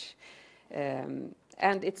advantage.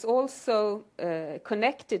 And it's also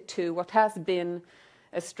connected to what has been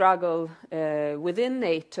a struggle within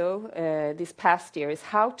NATO this past year, is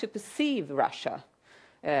how to perceive Russia.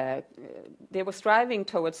 They were striving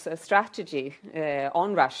towards a strategy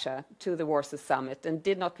on Russia to the Warsaw Summit and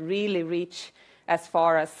did not really reach as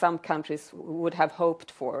far as some countries would have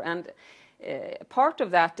hoped for. And part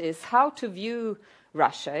of that is how to view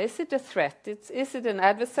Russia. Is it a threat? Is it an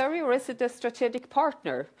adversary, or is it a strategic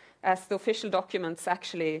partner, as the official documents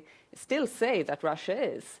actually still say that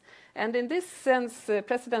Russia is? And in this sense,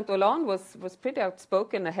 President Hollande was pretty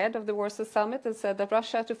outspoken ahead of the Warsaw Summit and said that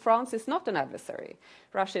Russia to France is not an adversary.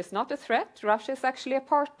 Russia is not a threat. Russia is actually a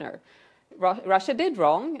partner. Russia did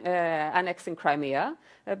wrong, annexing Crimea,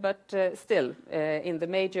 but still, in the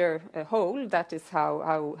major whole, that is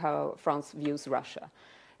how France views Russia.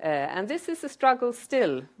 And this is a struggle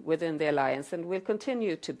still within the alliance and will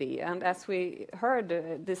continue to be. And as we heard,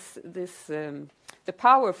 the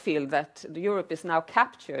power field that Europe is now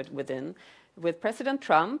captured within, with President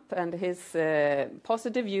Trump and his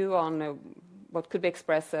positive view on what could be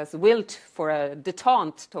expressed as will for a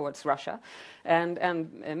détente towards Russia, and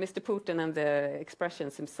Mr. Putin and the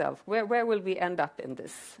expressions himself, where will we end up in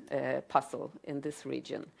this puzzle in this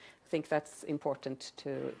region? I think that's important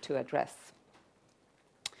to address.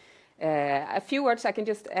 A few words I can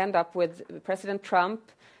just end up with President Trump,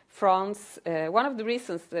 France. One of the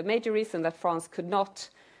reasons, the major reason that France could not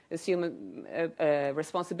assume a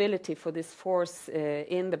responsibility for this force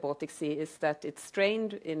in the Baltic Sea is that it's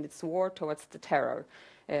strained in its war towards the terror.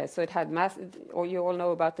 So it had or you all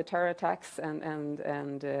know about the terror attacks and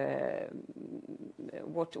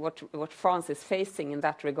what France is facing in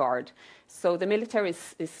that regard. So the military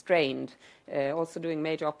is strained, also doing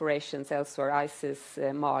major operations elsewhere, ISIS,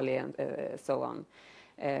 Mali, and so on.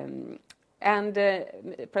 And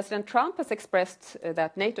President Trump has expressed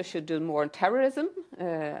that NATO should do more on terrorism,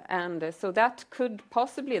 and so that could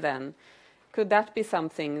possibly then, could that be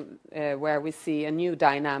something where we see a new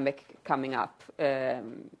dynamic coming up?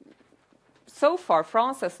 So far,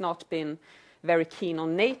 France has not been very keen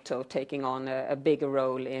on NATO taking on a bigger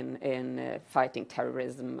role in fighting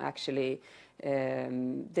terrorism. Actually,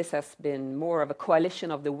 this has been more of a coalition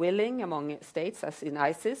of the willing among states, as in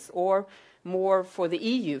ISIS, or more for the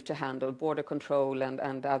EU to handle border control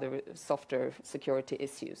and other softer security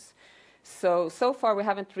issues. So far we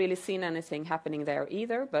haven't really seen anything happening there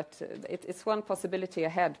either, but it's one possibility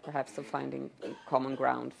ahead, perhaps, of finding common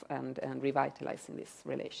ground and revitalizing these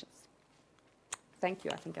relations. Thank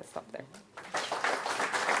you. I think I'll stop there.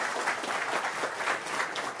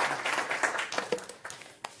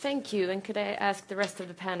 Thank you. And could I ask the rest of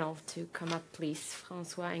the panel to come up, please,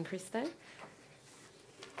 François and Christel?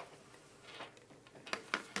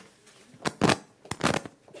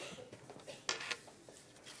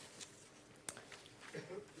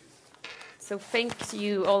 So thank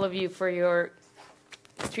you, all of you, for your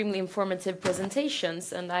extremely informative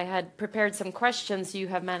presentations. And I had prepared some questions. You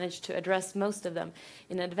have managed to address most of them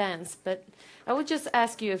in advance. But I will just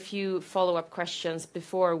ask you a few follow-up questions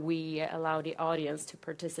before we allow the audience to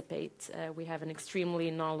participate. We have an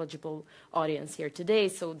extremely knowledgeable audience here today,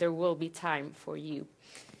 so there will be time for you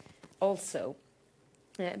also.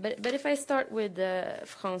 But if I start with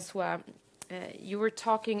François, you were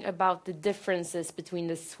talking about the differences between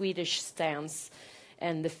the Swedish stance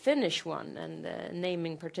and the Finnish one, and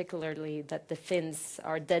naming particularly that the Finns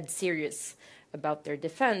are dead serious about their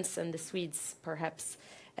defense and the Swedes perhaps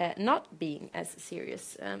not being as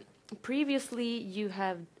serious. Previously, you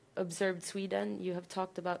have observed Sweden, you have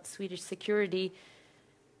talked about Swedish security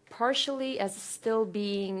partially as still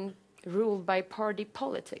being ruled by party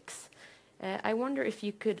politics. I wonder if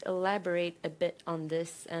you could elaborate a bit on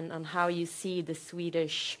this and on how you see the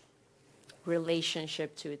Swedish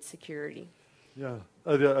relationship to its security. Yeah,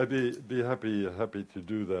 I'd be happy to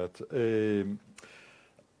do that.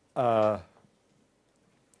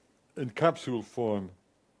 In capsule form,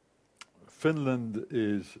 Finland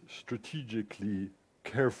is strategically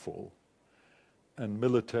careful and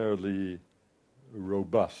militarily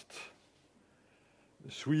robust.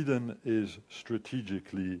 Sweden is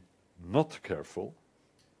strategically not careful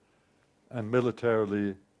and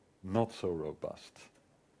militarily not so robust.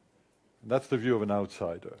 That's the view of an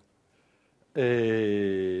outsider.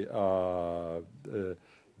 The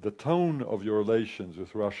tone of your relations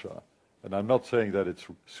with Russia, and I'm not saying that it's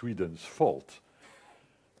Sweden's fault,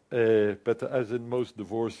 but as in most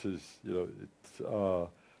divorces, there's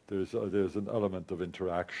an element of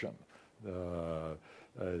interaction. To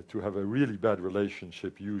have a really bad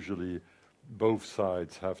relationship, usually both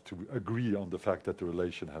sides have to agree on the fact that the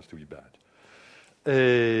relation has to be bad.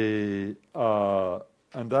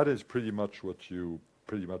 And that is pretty much what you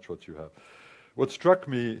have. What struck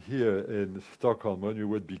me here in Stockholm when you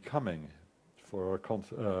would be coming for our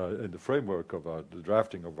in the framework of the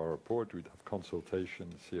drafting of our report, we'd have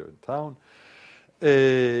consultations here in town.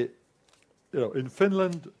 In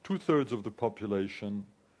Finland, 2/3 of the population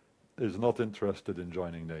is not interested in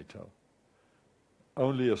joining NATO.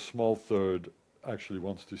 Only a small third actually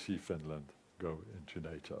wants to see Finland go into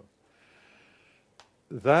NATO.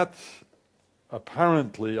 That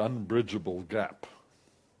apparently unbridgeable gap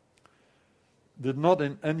did not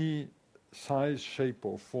in any size, shape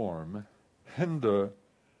or form hinder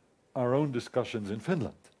our own discussions in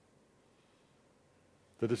Finland.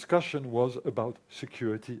 The discussion was about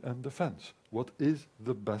security and defense. What is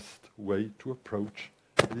the best way to approach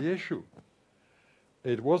the issue?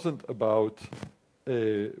 It wasn't about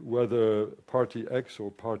whether party X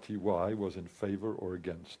or party Y was in favor or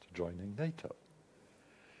against joining NATO.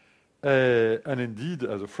 And indeed,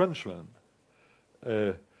 as a Frenchman,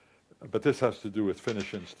 but this has to do with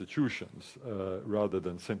Finnish institutions rather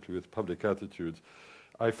than simply with public attitudes,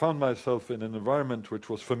 I found myself in an environment which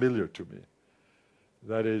was familiar to me.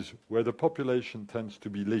 That is, where the population tends to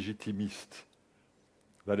be legitimist.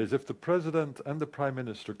 That is, if the president and the prime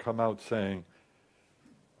minister come out saying,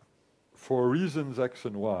 for reasons X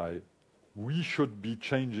and Y, we should be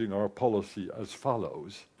changing our policy as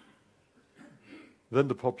follows, then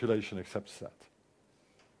the population accepts that.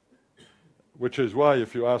 Which is why,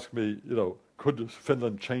 if you ask me, could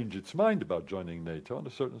Finland change its mind about joining NATO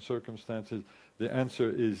under certain circumstances, the answer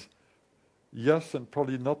is yes, and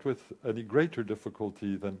probably not with any greater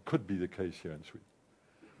difficulty than could be the case here in Sweden.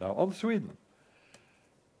 Now, on Sweden,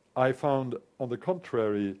 I found, on the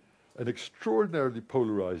contrary, an extraordinarily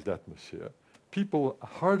polarized atmosphere. People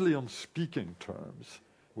hardly on speaking terms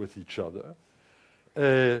with each other.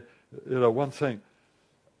 One saying,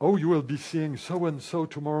 "Oh, you will be seeing so-and-so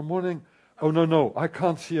tomorrow morning. Oh, no, I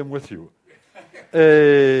can't see him with you."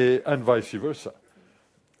 And vice versa.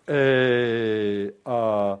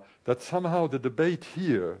 That somehow the debate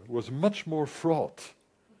here was much more fraught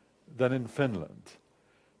than in Finland,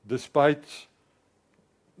 despite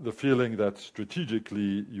the feeling that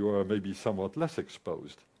strategically you are maybe somewhat less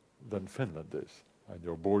exposed than Finland is. And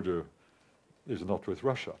your border is not with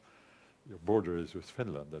Russia. Your border is with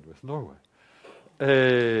Finland and with Norway.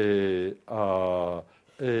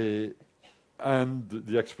 And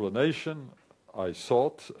the explanation I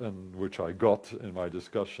sought, and which I got in my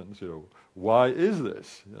discussions, why is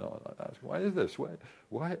this? I ask, why is this?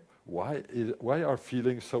 Why are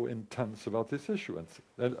feelings so intense about this issue?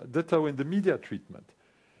 And ditto in the media treatment.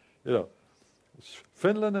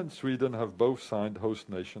 Finland and Sweden have both signed host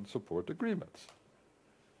nation support agreements.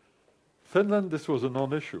 Finland, this was a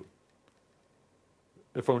non-issue,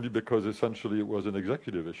 if only because essentially it was an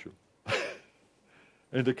executive issue.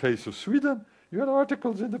 In the case of Sweden, you had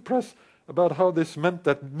articles in the press about how this meant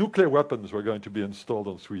that nuclear weapons were going to be installed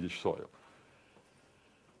on Swedish soil.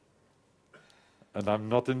 And I'm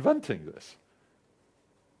not inventing this.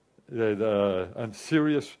 And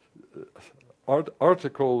serious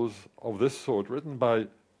articles of this sort written by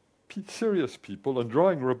serious people and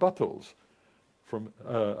drawing rebuttals from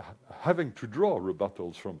having to draw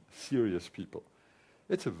rebuttals from serious people.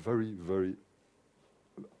 It's a very, very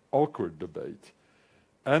awkward debate.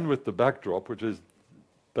 And with the backdrop, which is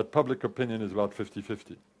that public opinion is about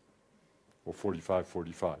 50-50, or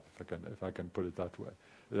 45-45, if I can put it that way.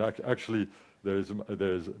 Actually,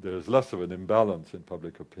 there's less of an imbalance in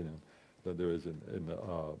public opinion than there is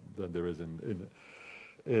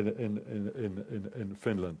in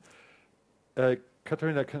Finland.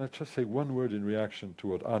 Katarina, can I just say one word in reaction to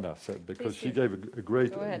what Anna said, because she gave a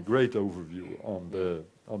great overview on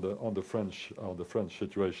the French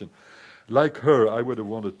situation. Like her, I would have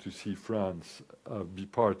wanted to see France be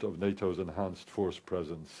part of NATO's enhanced force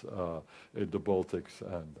presence in the Baltics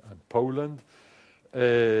and Poland.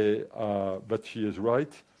 But she is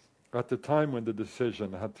right. At the time when the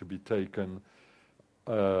decision had to be taken,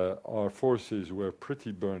 our forces were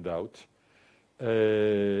pretty burned out.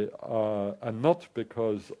 And not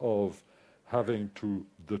because of having to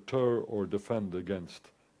deter or defend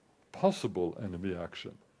against possible enemy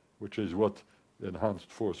action, which is what enhanced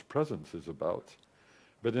force presence is about,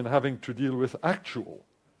 but in having to deal with actual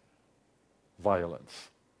violence,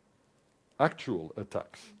 actual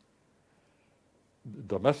attacks.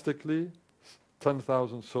 Domestically,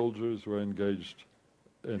 10,000 soldiers were engaged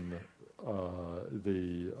in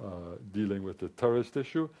dealing with the terrorist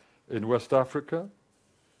issue. In West Africa,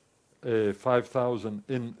 5,000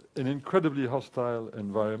 in an incredibly hostile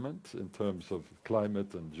environment in terms of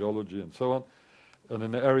climate and geology and so on, and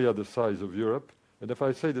an area the size of Europe. And if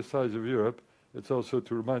I say the size of Europe, it's also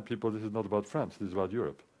to remind people this is not about France, this is about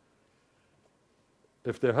Europe.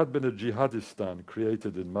 If there had been a jihadistan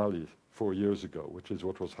created in Mali 4 years ago, which is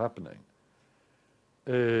what was happening,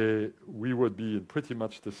 we would be in pretty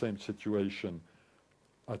much the same situation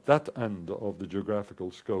at that end of the geographical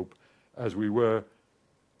scope as we were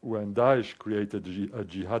when Daesh created a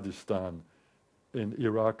jihadistan in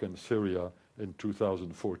Iraq and Syria in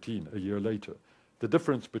 2014, a year later. The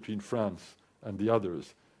difference between France and the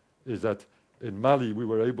others is that in Mali we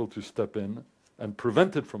were able to step in and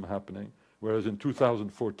prevent it from happening, whereas in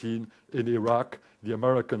 2014 in Iraq the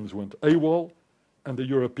Americans went AWOL and the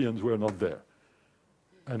Europeans were not there.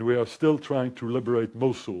 And we are still trying to liberate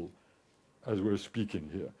Mosul as we're speaking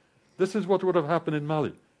here. This is what would have happened in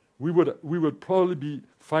Mali. We would probably be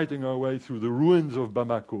fighting our way through the ruins of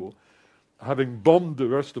Bamako, having bombed the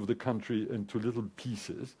rest of the country into little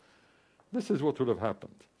pieces. This is what would have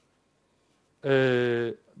happened.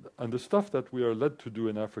 And the stuff that we are led to do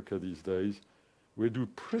in Africa these days, we do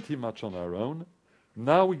pretty much on our own.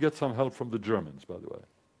 Now we get some help from the Germans, by the way.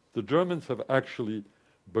 The Germans have actually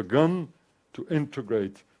begun to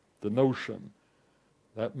integrate the notion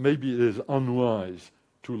that maybe it is unwise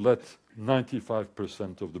to let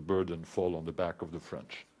 95% of the burden fall on the back of the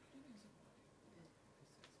French.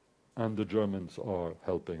 And the Germans are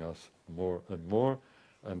helping us more and more,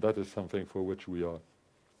 and that is something for which we are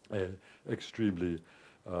extremely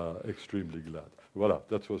glad. Voilà,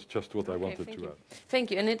 that was just what I wanted to add.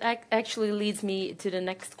 Thank you, and it actually leads me to the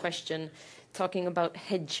next question, talking about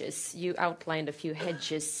hedges. You outlined a few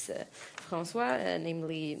hedges, François,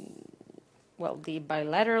 namely, well, the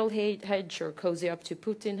bilateral hedge or cozy up to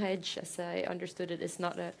Putin hedge, as I understood it, is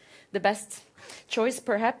not the best choice,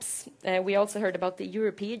 perhaps. We also heard about the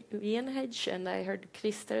European hedge, and I heard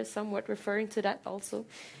Christer somewhat referring to that also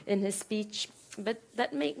in his speech. But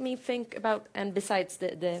that made me think about, and besides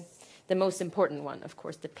the most important one, of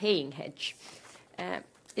course, the paying hedge,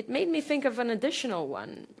 it made me think of an additional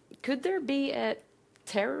one. Could there be a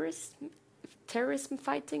terrorism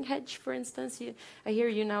fighting hedge, for instance? I hear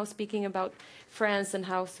you now speaking about France and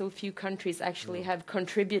how so few countries actually have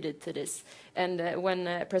contributed to this. And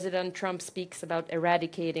when President Trump speaks about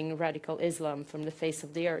eradicating radical Islam from the face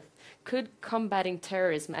of the earth, could combating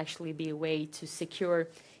terrorism actually be a way to secure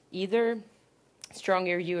either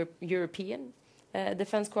stronger European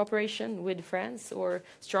defense cooperation with France, or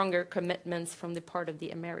stronger commitments from the part of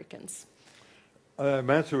the Americans?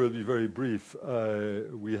 My answer will be very brief.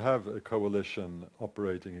 We have a coalition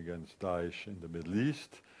operating against Daesh in the Middle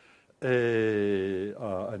East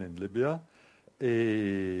and in Libya.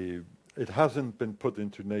 It hasn't been put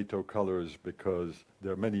into NATO colors because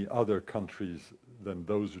there are many other countries than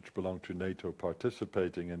those which belong to NATO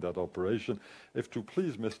participating in that operation. If to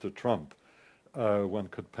please Mr. Trump, one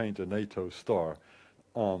could paint a NATO star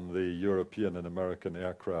on the European and American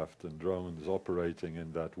aircraft and drones operating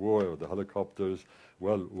in that war, or the helicopters,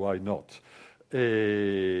 well, why not?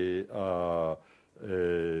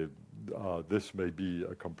 This may be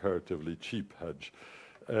a comparatively cheap hedge,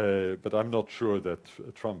 but I'm not sure that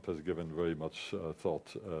Trump has given very much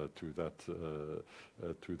thought to that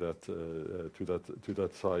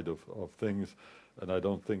side of things, and I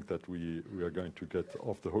don't think that we are going to get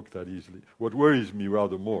off the hook that easily. What worries me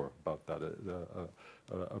rather more about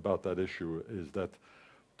that issue is that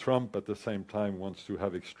Trump at the same time wants to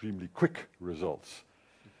have extremely quick results.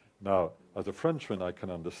 Now, as a Frenchman, I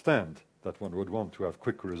can understand that one would want to have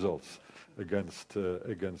quick results against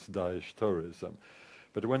Daesh terrorism.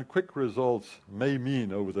 But when quick results may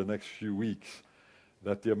mean over the next few weeks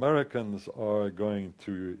that the Americans are going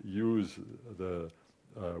to use the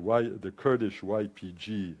Kurdish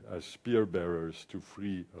YPG as spear bearers to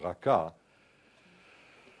free Raqqa,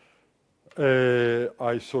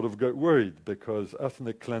 I sort of get worried, because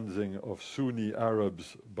ethnic cleansing of Sunni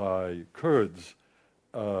Arabs by Kurds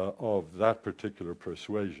of that particular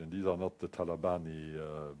persuasion, these are not the Talabani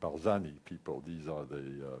Barzani people, these are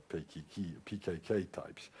the PKK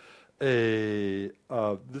types. This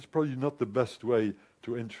is probably not the best way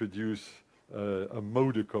to introduce a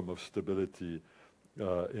modicum of stability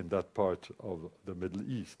in that part of the Middle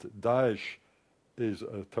East. Daesh is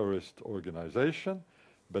a terrorist organization,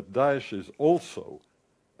 but Daesh is also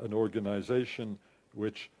an organization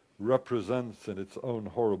which represents in its own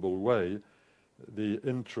horrible way the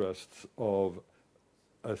interests of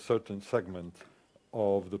a certain segment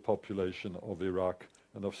of the population of Iraq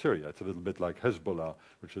and of Syria. It's a little bit like Hezbollah,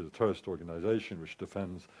 which is a terrorist organization which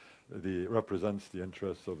represents the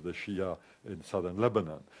interests of the Shia in southern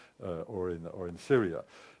Lebanon or in Syria.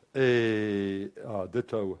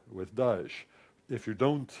 Ditto with Daesh. If you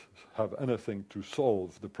don't have anything to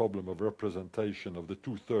solve the problem of representation of the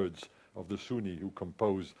 2/3 of the Sunni who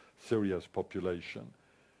compose Syria's population,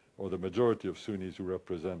 or the majority of Sunnis who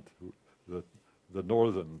represent the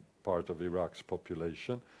northern part of Iraq's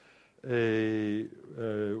population,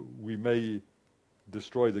 we may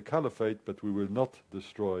destroy the caliphate, but we will not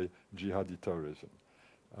destroy jihadi terrorism.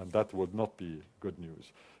 And that would not be good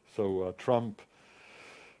news. So Trump,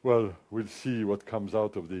 well, we'll see what comes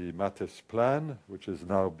out of the Mattis plan, which is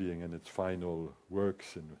now being in its final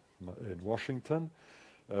works in Washington.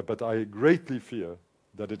 But I greatly fear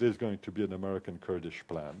that it is going to be an American Kurdish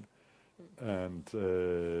plan. And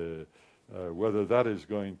whether that is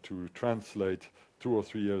going to translate 2 or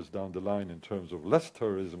 3 years down the line in terms of less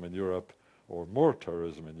terrorism in Europe or more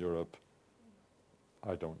terrorism in Europe,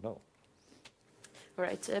 I don't know. All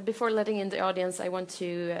right. Before letting in the audience, I want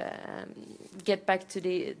to get back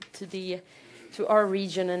to our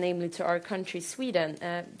region, and namely to our country, Sweden.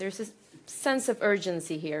 There's a sense of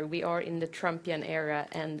urgency here. We are in the Trumpian era,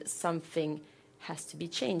 and something has to be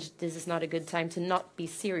changed. This is not a good time to not be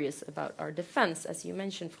serious about our defense, as you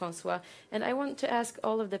mentioned, Francois. And I want to ask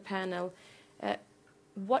all of the panel,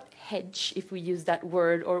 what hedge, if we use that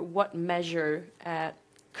word, or what measure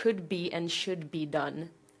could be and should be done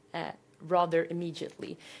rather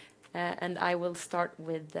immediately? And I will start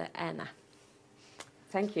with Anna.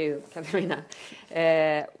 Thank you, Katarina.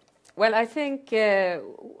 Well, I think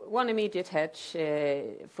one immediate hedge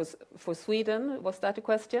for Sweden, was that a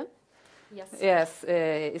question? Yes. Yes,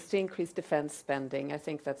 is to increase defense spending. I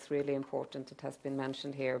think that's really important. It has been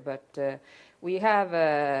mentioned here, but we have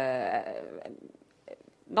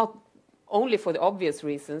not only for the obvious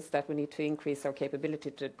reasons that we need to increase our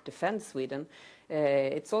capability to defend Sweden.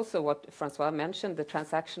 It's also what Francois mentioned, the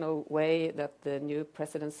transactional way that the new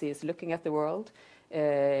presidency is looking at the world.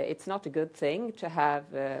 It's not a good thing to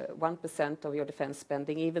have 1% of your defense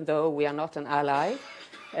spending, even though we are not an ally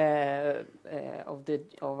of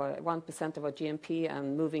 1% of our GNP,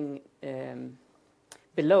 and moving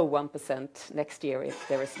below 1% next year if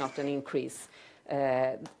there is not an increase.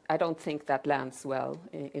 I don't think that lands well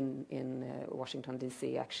in Washington,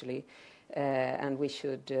 D.C., actually. And we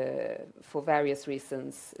should, for various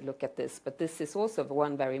reasons, look at this. But this is also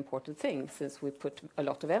one very important thing, since we put a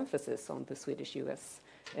lot of emphasis on the Swedish-US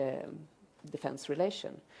defense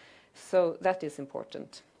relation. So that is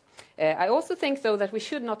important. I also think, though, that we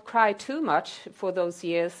should not cry too much for those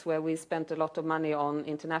years where we spent a lot of money on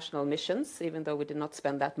international missions, even though we did not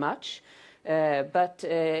spend that much. But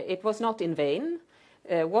it was not in vain.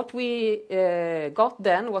 What we got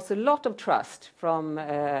then was a lot of trust from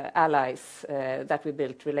allies that we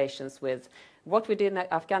built relations with. What we did in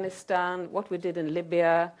Afghanistan, what we did in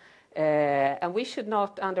Libya, and we should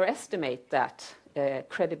not underestimate that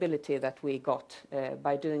credibility that we got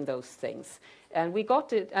by doing those things. And we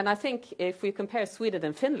got it, and I think if we compare Sweden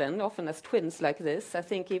and Finland, often as twins like this, I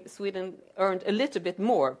think Sweden earned a little bit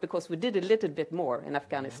more because we did a little bit more in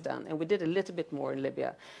Afghanistan and we did a little bit more in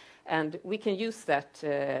Libya. And we can use that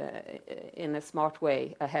in a smart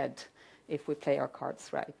way ahead if we play our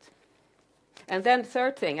cards right. And then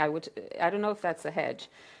third thing, I don't know if that's a hedge,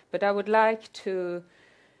 but I would like to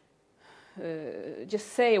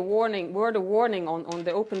just say a word of warning on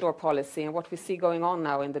the open door policy and what we see going on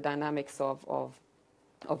now in the dynamics of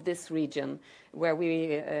this region, where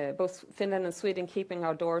we, both Finland and Sweden, keeping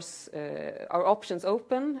our doors, our options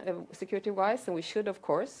open security-wise, and we should, of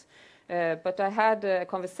course. But I had a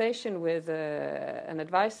conversation with an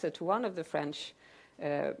advisor to one of the French,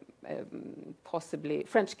 possibly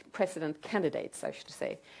French president candidates, I should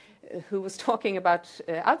say, who was talking about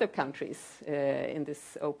other countries in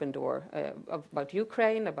this open door, about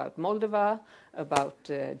Ukraine, about Moldova, about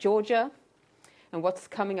Georgia, and what's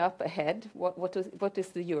coming up ahead. What is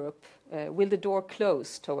the Europe? Will the door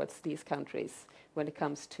close towards these countries when it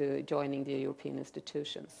comes to joining the European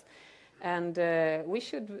institutions? And we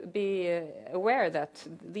should be aware that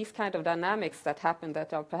these kind of dynamics that happen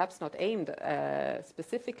that are perhaps not aimed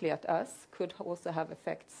specifically at us could also have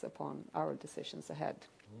effects upon our decisions ahead.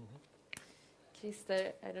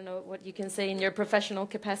 Christer, I don't know what you can say in your professional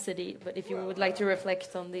capacity, but if you would like to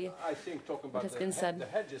reflect on the I think talking about what has been said. The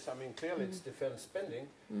hedges, I mean, clearly it's defense spending.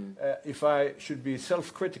 If I should be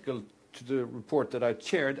self-critical to the report that I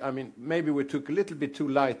chaired, I mean, maybe we took a little bit too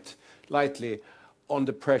lightly on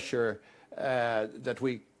the pressure that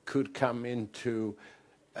we could come into.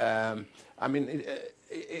 I mean,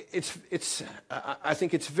 I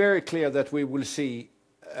think it's very clear that we will see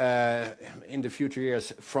in the future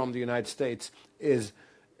years from the United States is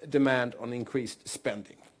demand on increased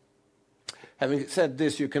spending. Having said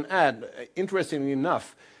this, you can add, interestingly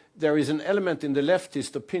enough, there is an element in the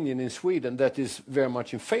leftist opinion in Sweden that is very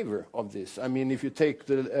much in favor of this. I mean, if you take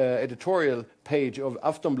the editorial page of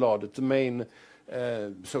Aftonbladet, the main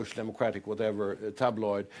social democratic, whatever,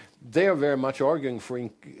 tabloid, they are very much arguing for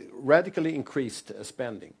radically increased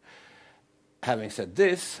spending. Having said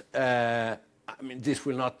this, I mean, this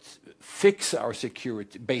will not fix our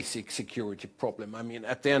basic security problem. I mean,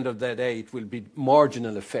 at the end of the day, it will be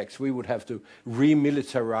marginal effects. We would have to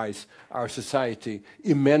remilitarize our society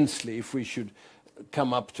immensely if we should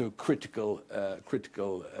come up to critical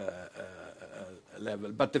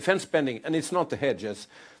level. But defense spending, and it's not the hedge, as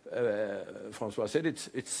Francois said,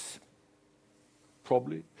 it's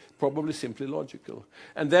probably simply logical.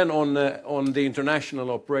 And then on the international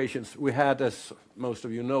operations, we had, as most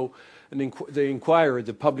of you know,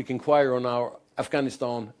 the public inquiry on our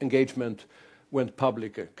Afghanistan engagement went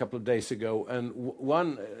public a couple of days ago, and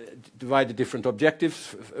one divided different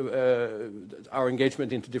objectives, our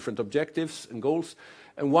engagement into different objectives and goals,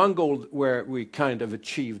 and one goal where we kind of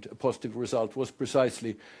achieved a positive result was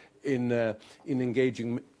precisely in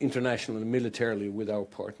engaging internationally militarily with our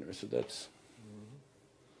partners. So that's.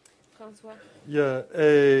 Francois? Yeah.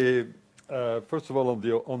 First of all, on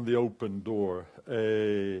the open door,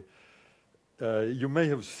 you may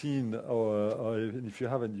have seen, or if you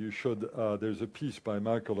haven't, you should. There's a piece by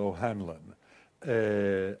Michael O'Hanlon,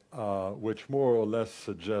 which more or less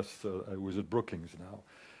suggests, it was at Brookings now,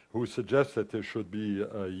 who suggests that there should be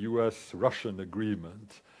a U.S.-Russian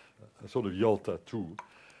agreement, a sort of Yalta II,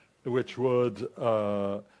 which would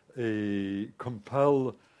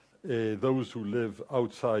compel those who live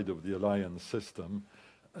outside of the alliance system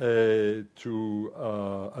to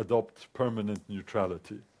adopt permanent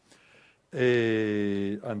neutrality.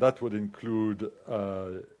 And that would include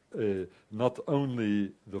not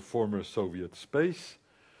only the former Soviet space,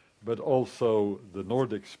 but also the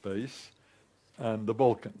Nordic space and the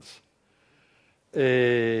Balkans.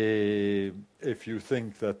 If you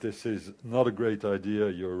think that this is not a great idea,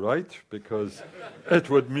 you're right, because it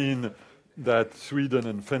would mean that Sweden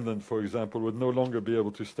and Finland, for example, would no longer be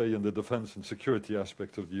able to stay in the defense and security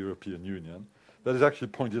aspect of the European Union. That is actually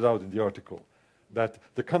pointed out in the article, that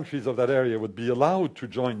the countries of that area would be allowed to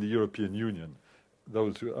join the European Union,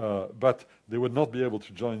 but they would not be able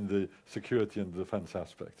to join the security and defense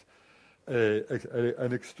aspect.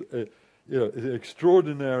 An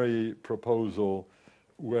extraordinary proposal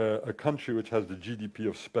where a country which has the GDP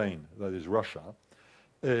of Spain, that is Russia,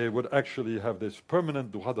 would actually have this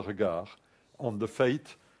permanent droit de regard on the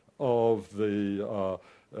fate of the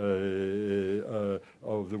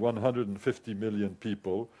 150 million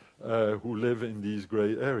people who live in these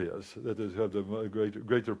grey areas, that is, have the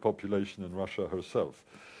greater population in Russia herself.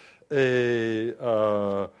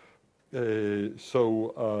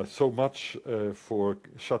 So much for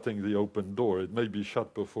shutting the open door. It may be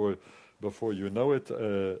shut before you know it.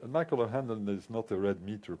 Michael O'Hanlon is not a red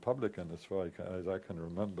meat Republican, as far as I can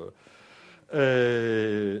remember.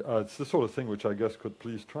 It's the sort of thing which I guess could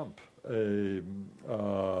please Trump. And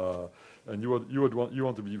you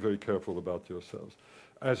want to be very careful about yourselves.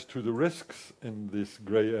 As to the risks in this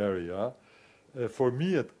grey area, for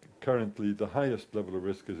me, currently the highest level of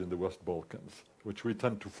risk is in the West Balkans, which we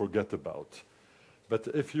tend to forget about. But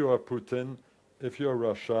if you are Putin, if you are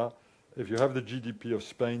Russia, if you have the GDP of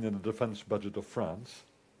Spain and the defense budget of France,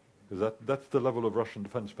 because that's the level of Russian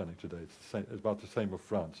defense spending today. It's about the same of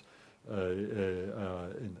France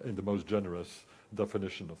in the most generous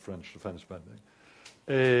definition of French defense spending.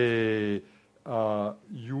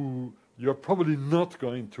 You're probably not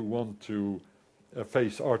going to want to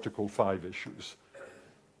face Article 5 issues.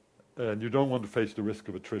 And you don't want to face the risk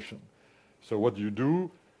of attrition. So what do you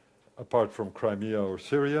do, apart from Crimea or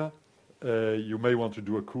Syria? You may want to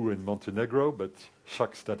do a coup in Montenegro, but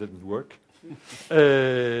shucks, that didn't work.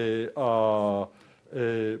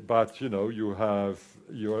 But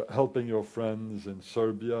you're helping your friends in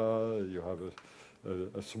Serbia. You have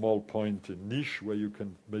a small point in Niš where you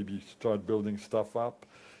can maybe start building stuff up.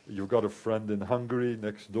 You've got a friend in Hungary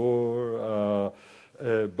next door.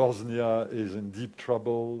 Bosnia is in deep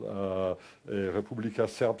trouble. Republika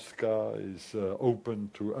Srpska is open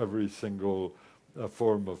to every single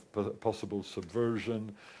form of possible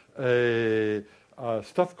subversion.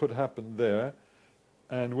 Stuff could happen there,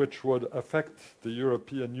 and which would affect the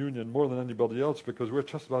European Union more than anybody else, because we're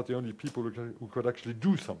just about the only people who could actually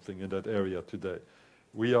do something in that area today.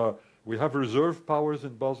 We have reserve powers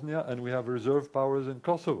in Bosnia, and we have reserve powers in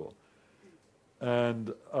Kosovo.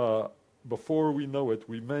 And before we know it,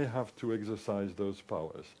 we may have to exercise those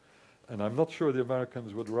powers. And I'm not sure the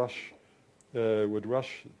Americans would rush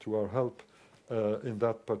to our help in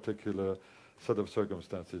that particular set of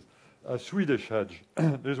circumstances. A Swedish hedge.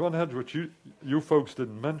 There's one hedge which you folks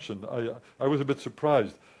didn't mention. I was a bit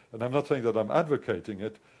surprised, and I'm not saying that I'm advocating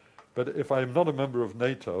it, but if I'm not a member of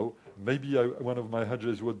NATO, maybe one of my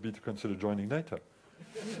hedges would be to consider joining NATO.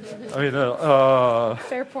 I mean,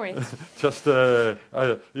 fair point. Just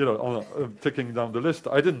ticking down the list.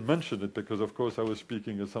 I didn't mention it because, of course, I was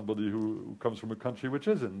speaking as somebody who comes from a country which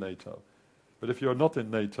is in NATO. But if you're not in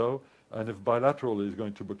NATO, and if bilateral is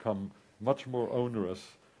going to become much more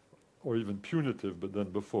onerous or even punitive than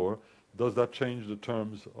before, does that change the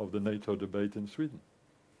terms of the NATO debate in Sweden?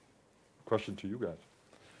 Question to you guys.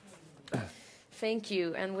 Thank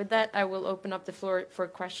you. And with that, I will open up the floor for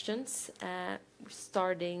questions.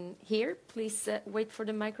 Starting here, please wait for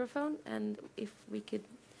the microphone, and if we could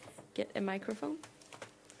get a microphone.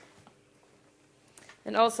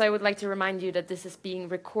 And also, I would like to remind you that this is being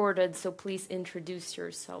recorded, so please introduce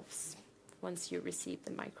yourselves once you receive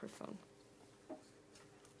the microphone.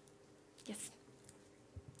 Yes.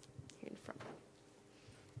 Here in front.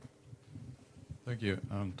 Thank you.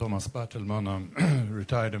 I'm Thomas Bartelman. I'm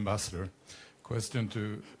retired ambassador. Question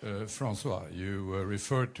to Francois. You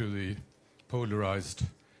referred to the polarized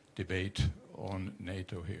debate on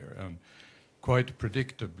NATO here. And quite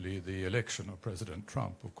predictably, the election of President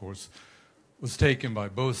Trump, of course, was taken by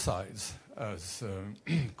both sides as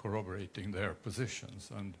corroborating their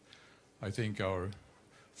positions. And I think our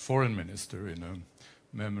foreign minister, in a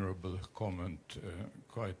memorable comment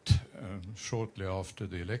quite shortly after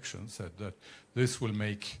the election, said that this will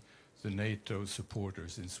make the NATO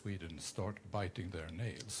supporters in Sweden start biting their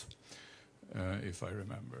nails, if I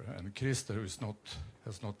remember. And Christer,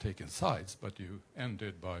 has not taken sides, but you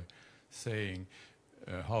ended by saying,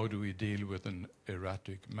 how do we deal with an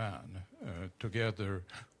erratic man, together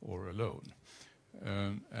or alone?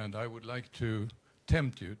 And I would like to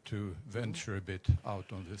tempt you to venture a bit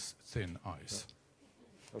out on this thin ice.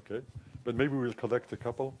 Okay, but maybe we'll collect a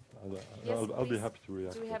couple. I'll be happy to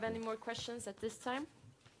react. Do we have any more questions at this time?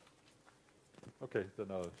 Okay, then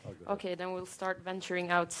I'll go. Okay, then we'll start venturing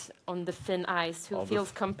out on the thin ice. Who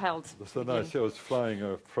feels compelled? The thin ice. I was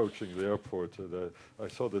approaching the airport, and I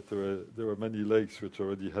saw that there were many lakes which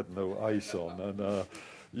already had no ice on, and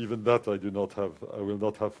even that I will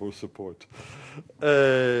not have full support.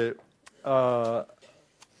 I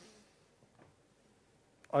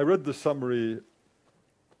read the summary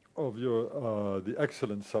of the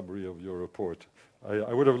excellent summary of your report,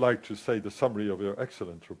 I would have liked to say the summary of your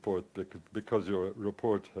excellent report, because your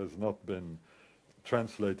report has not been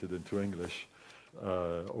translated into English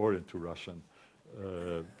or into Russian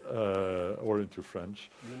or into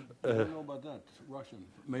French. You don't know about that, Russian.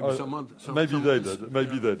 Maybe maybe they did.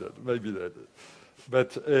 Maybe they did. Maybe they did.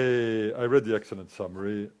 But I read the excellent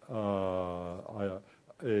summary.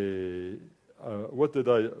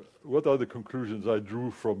 What are the conclusions I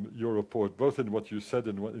drew from your report, both in what you said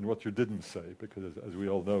and in what you didn't say? Because, as we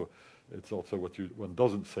all know, it's also what one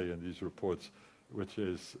doesn't say in these reports, which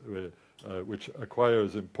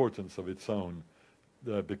acquires importance of its own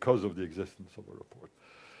because of the existence of a report.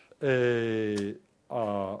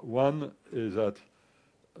 One is that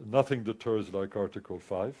nothing deters like Article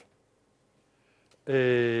 5.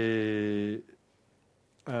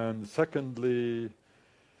 And secondly,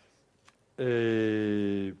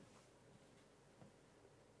 and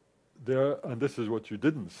this is what you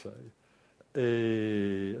didn't say,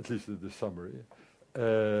 at least in the summary,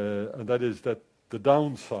 and that is that the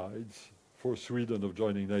downsides for Sweden of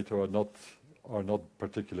joining NATO are not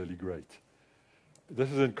particularly great.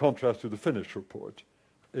 This is in contrast to the Finnish report,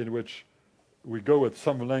 in which we go at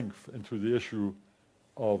some length into the issue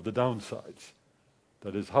of the downsides.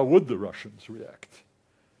 That is, how would the Russians react?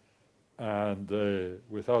 And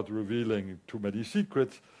without revealing too many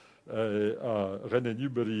secrets, René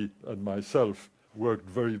Newbery and myself worked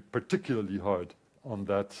very particularly hard on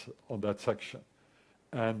that section.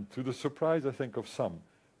 And to the surprise, I think, of some,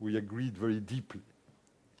 we agreed very deeply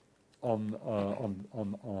on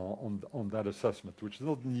that assessment, which is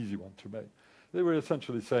not an easy one to make. They were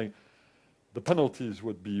essentially saying the penalties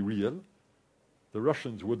would be real. The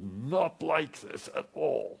Russians would not like this at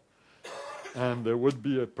all, and there would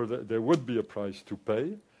be a price to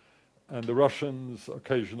pay. And the Russians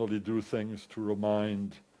occasionally do things to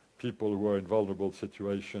remind people who are in vulnerable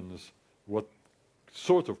situations what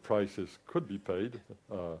sort of prices could be paid.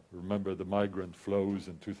 Remember the migrant flows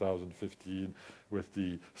in 2015 with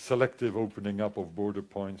the selective opening up of border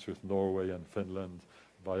points with Norway and Finland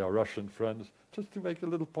by our Russian friends. Just to make a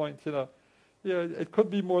little point, it could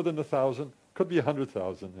be more than 1,000, could be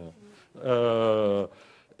 100,000.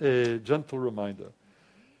 A gentle reminder.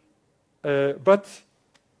 But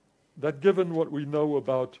that given what we know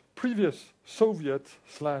about previous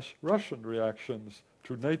Soviet/Russian reactions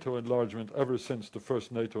to NATO enlargement ever since the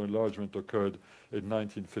first NATO enlargement occurred in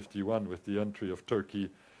 1951 with the entry of Turkey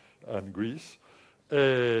and Greece.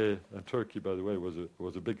 And Turkey, by the way,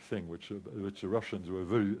 was a big thing, which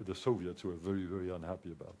the Soviets were very, very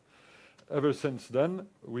unhappy about. Ever since then,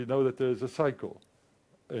 we know that there is a cycle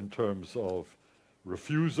in terms of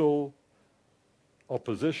refusal,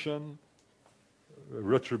 opposition,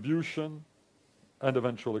 retribution, and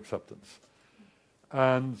eventual acceptance.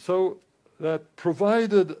 And so that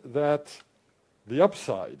provided that the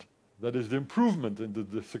upside, that is the improvement in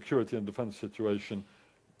the security and defense situation,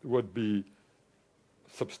 would be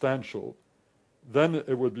substantial, then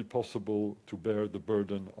it would be possible to bear the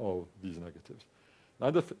burden of these negatives.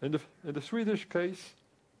 Now, in the Swedish case,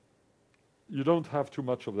 you don't have too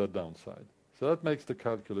much of that downside. So that makes the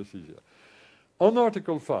calculus easier. On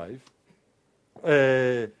Article 5,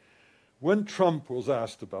 when Trump was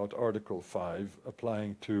asked about Article 5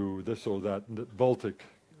 applying to this or that Baltic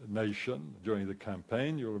nation during the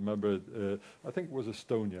campaign, you remember, I think it was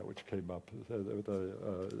Estonia which came up. It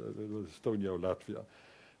was Estonia or Latvia.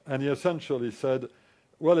 And he essentially said,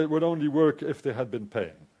 well, it would only work if they had been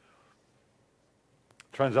paying.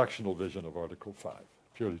 Transactional vision of Article 5,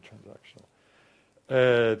 purely transactional.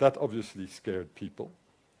 That obviously scared people,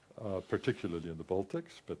 particularly in the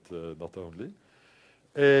Baltics, but not only.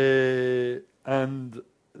 And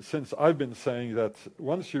since I've been saying that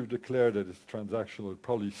once you've declared that it's transactional, it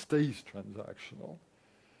probably stays transactional,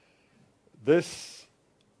 this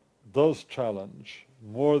does challenge,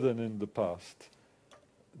 more than in the past,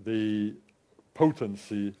 the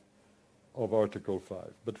potency of Article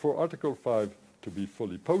 5. But for Article 5 to be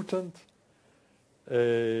fully potent,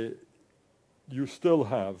 you still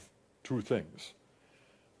have two things.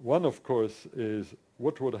 One, of course, is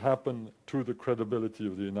what would happen to the credibility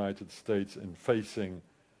of the United States in facing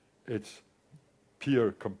its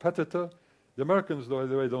peer competitor. The Americans, by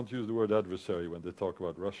the way, don't use the word adversary when they talk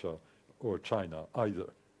about Russia or China either.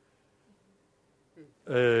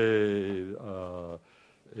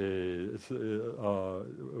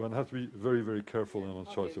 One has to be very, very careful in one's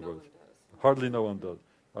choice of words. Hardly no one does.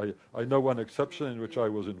 I know one exception in which I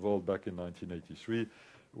was involved back in 1983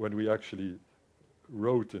 when we actually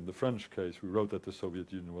wrote, in the French case, we wrote that the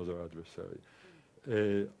Soviet Union was our adversary.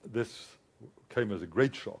 This came as a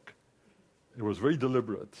great shock It was very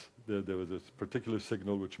deliberate. There was this particular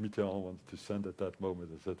signal which Mitterrand wanted to send at that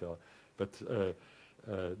moment, etc. But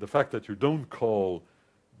the fact that you don't call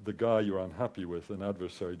the guy you're unhappy with an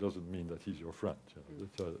adversary doesn't mean that he's your friend.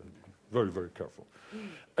 It's very, very careful.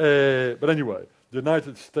 But anyway, the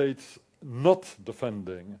United States not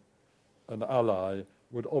defending an ally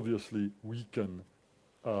would obviously weaken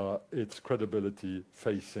its credibility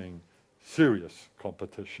facing serious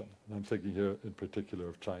competition. And I'm thinking here in particular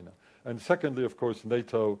of China. And secondly, of course,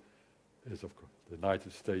 NATO is, of course, the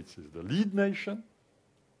United States is the lead nation,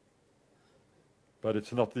 but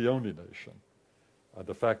it's not the only nation. And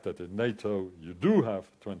the fact that in NATO you do have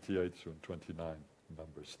 28 to 29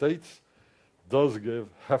 member states does give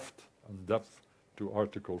heft and depth to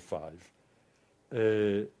Article 5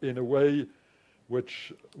 in a way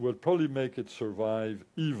which will probably make it survive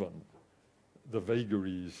even the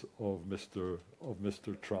vagaries of Mr.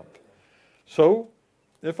 Trump. So,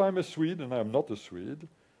 if I'm a Swede, and I'm not a Swede,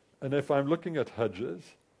 and if I'm looking at hedges,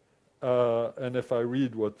 and if I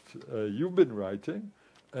read what you've been writing,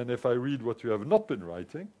 and if I read what you have not been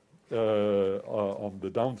writing on the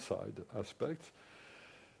downside aspects,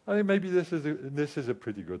 I mean, maybe this is a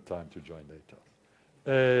pretty good time to join NATO.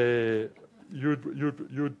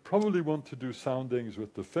 You'd probably want to do soundings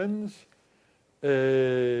with the Finns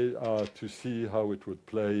to see how it would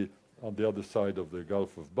play on the other side of the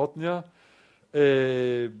Gulf of Bothnia,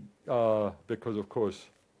 because of course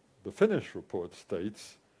the Finnish report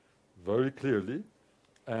states very clearly,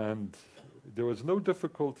 and there was no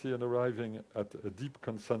difficulty in arriving at a deep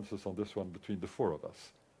consensus on this one between the four of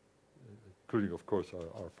us, including, of course,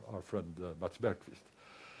 our friend Mats Bergqvist.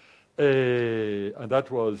 And that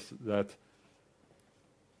was that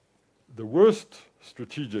the worst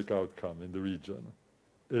strategic outcome in the region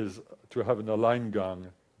is to have an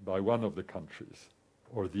Alleingang by one of the countries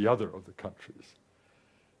or the other of the countries.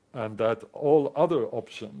 And that all other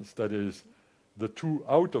options, that is, the two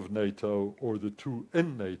out of NATO or the two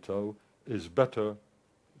in NATO, is better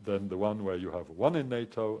than the one where you have one in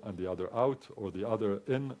NATO and the other out, or the other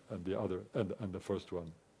in and the other and the first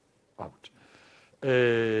one out.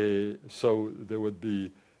 So there would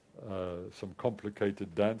be some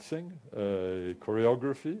complicated dancing,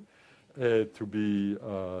 choreography to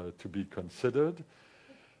be considered,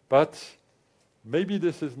 but maybe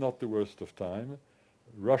this is not the worst of time.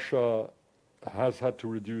 Russia has had to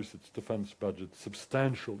reduce its defense budget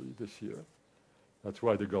substantially this year. That's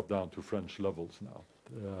why they got down to French levels now.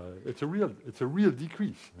 It's a real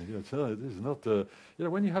decrease. It is not.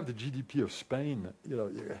 When you have the GDP of Spain,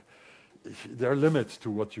 there are limits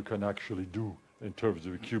to what you can actually do in terms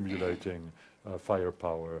of accumulating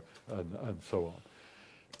firepower and so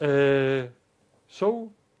on.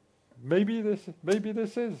 So maybe this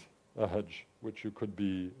is a hedge which you could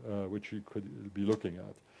be looking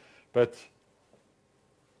at, but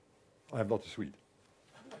I'm not a Swede.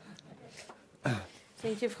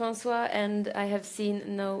 Thank you, Francois. And I have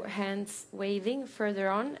seen no hands waving further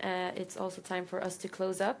on. It's also time for us to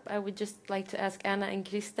close up. I would just like to ask Anna and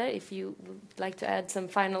Krista if you would like to add some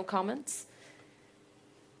final comments.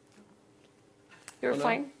 You're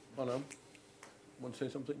fine. Anna, want to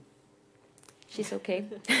say something? She's okay.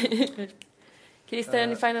 Krista,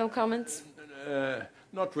 any final comments?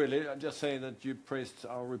 Not really. I just say that you praised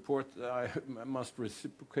our report. I must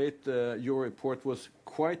reciprocate. Your report was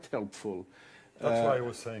quite helpful. That's why I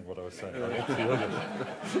was saying what I was saying.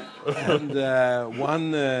 And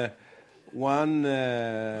one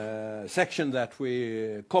section that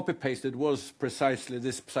we copy-pasted was precisely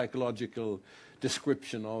this psychological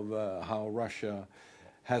description of how Russia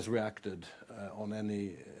has reacted on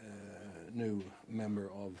any new member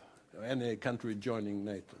of any country joining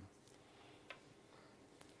NATO.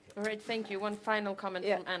 All right, thank you. One final comment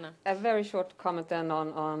from Anna. A very short comment then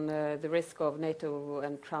on the risk of NATO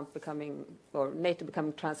and Trump becoming, or NATO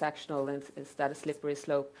becoming transactional instead of slippery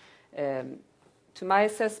slope. To my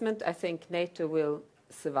assessment, I think NATO will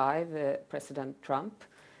survive President Trump.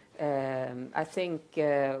 I think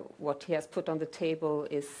what he has put on the table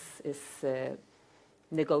is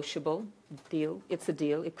negotiable deal. It's a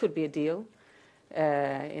deal. It could be a deal,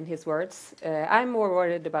 in his words. I'm more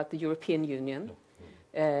worried about the European Union.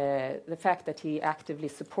 The fact that he actively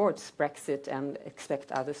supports Brexit and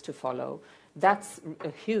expects others to follow, that's a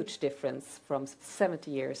huge difference from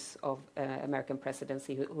 70 years of American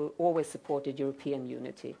presidency who always supported European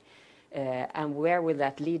unity. And where will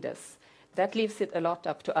that lead us? That leaves it a lot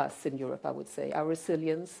up to us in Europe, I would say. Our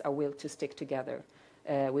resilience, our will to stick together.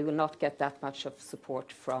 We will not get that much of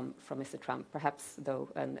support from Mr. Trump. Perhaps, though,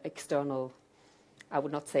 an external, I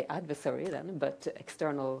would not say adversary then, but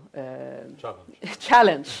external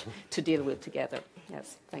challenge to deal with together.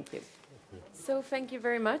 Yes, thank you. So thank you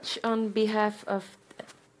very much. On behalf of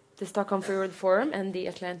the Stockholm Free World Forum and the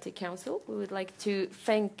Atlantic Council, we would like to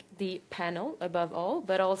thank the panel above all,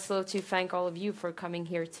 but also to thank all of you for coming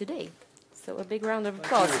here today. So a big round of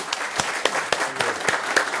applause.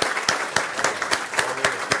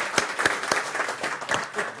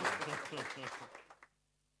 Thank you.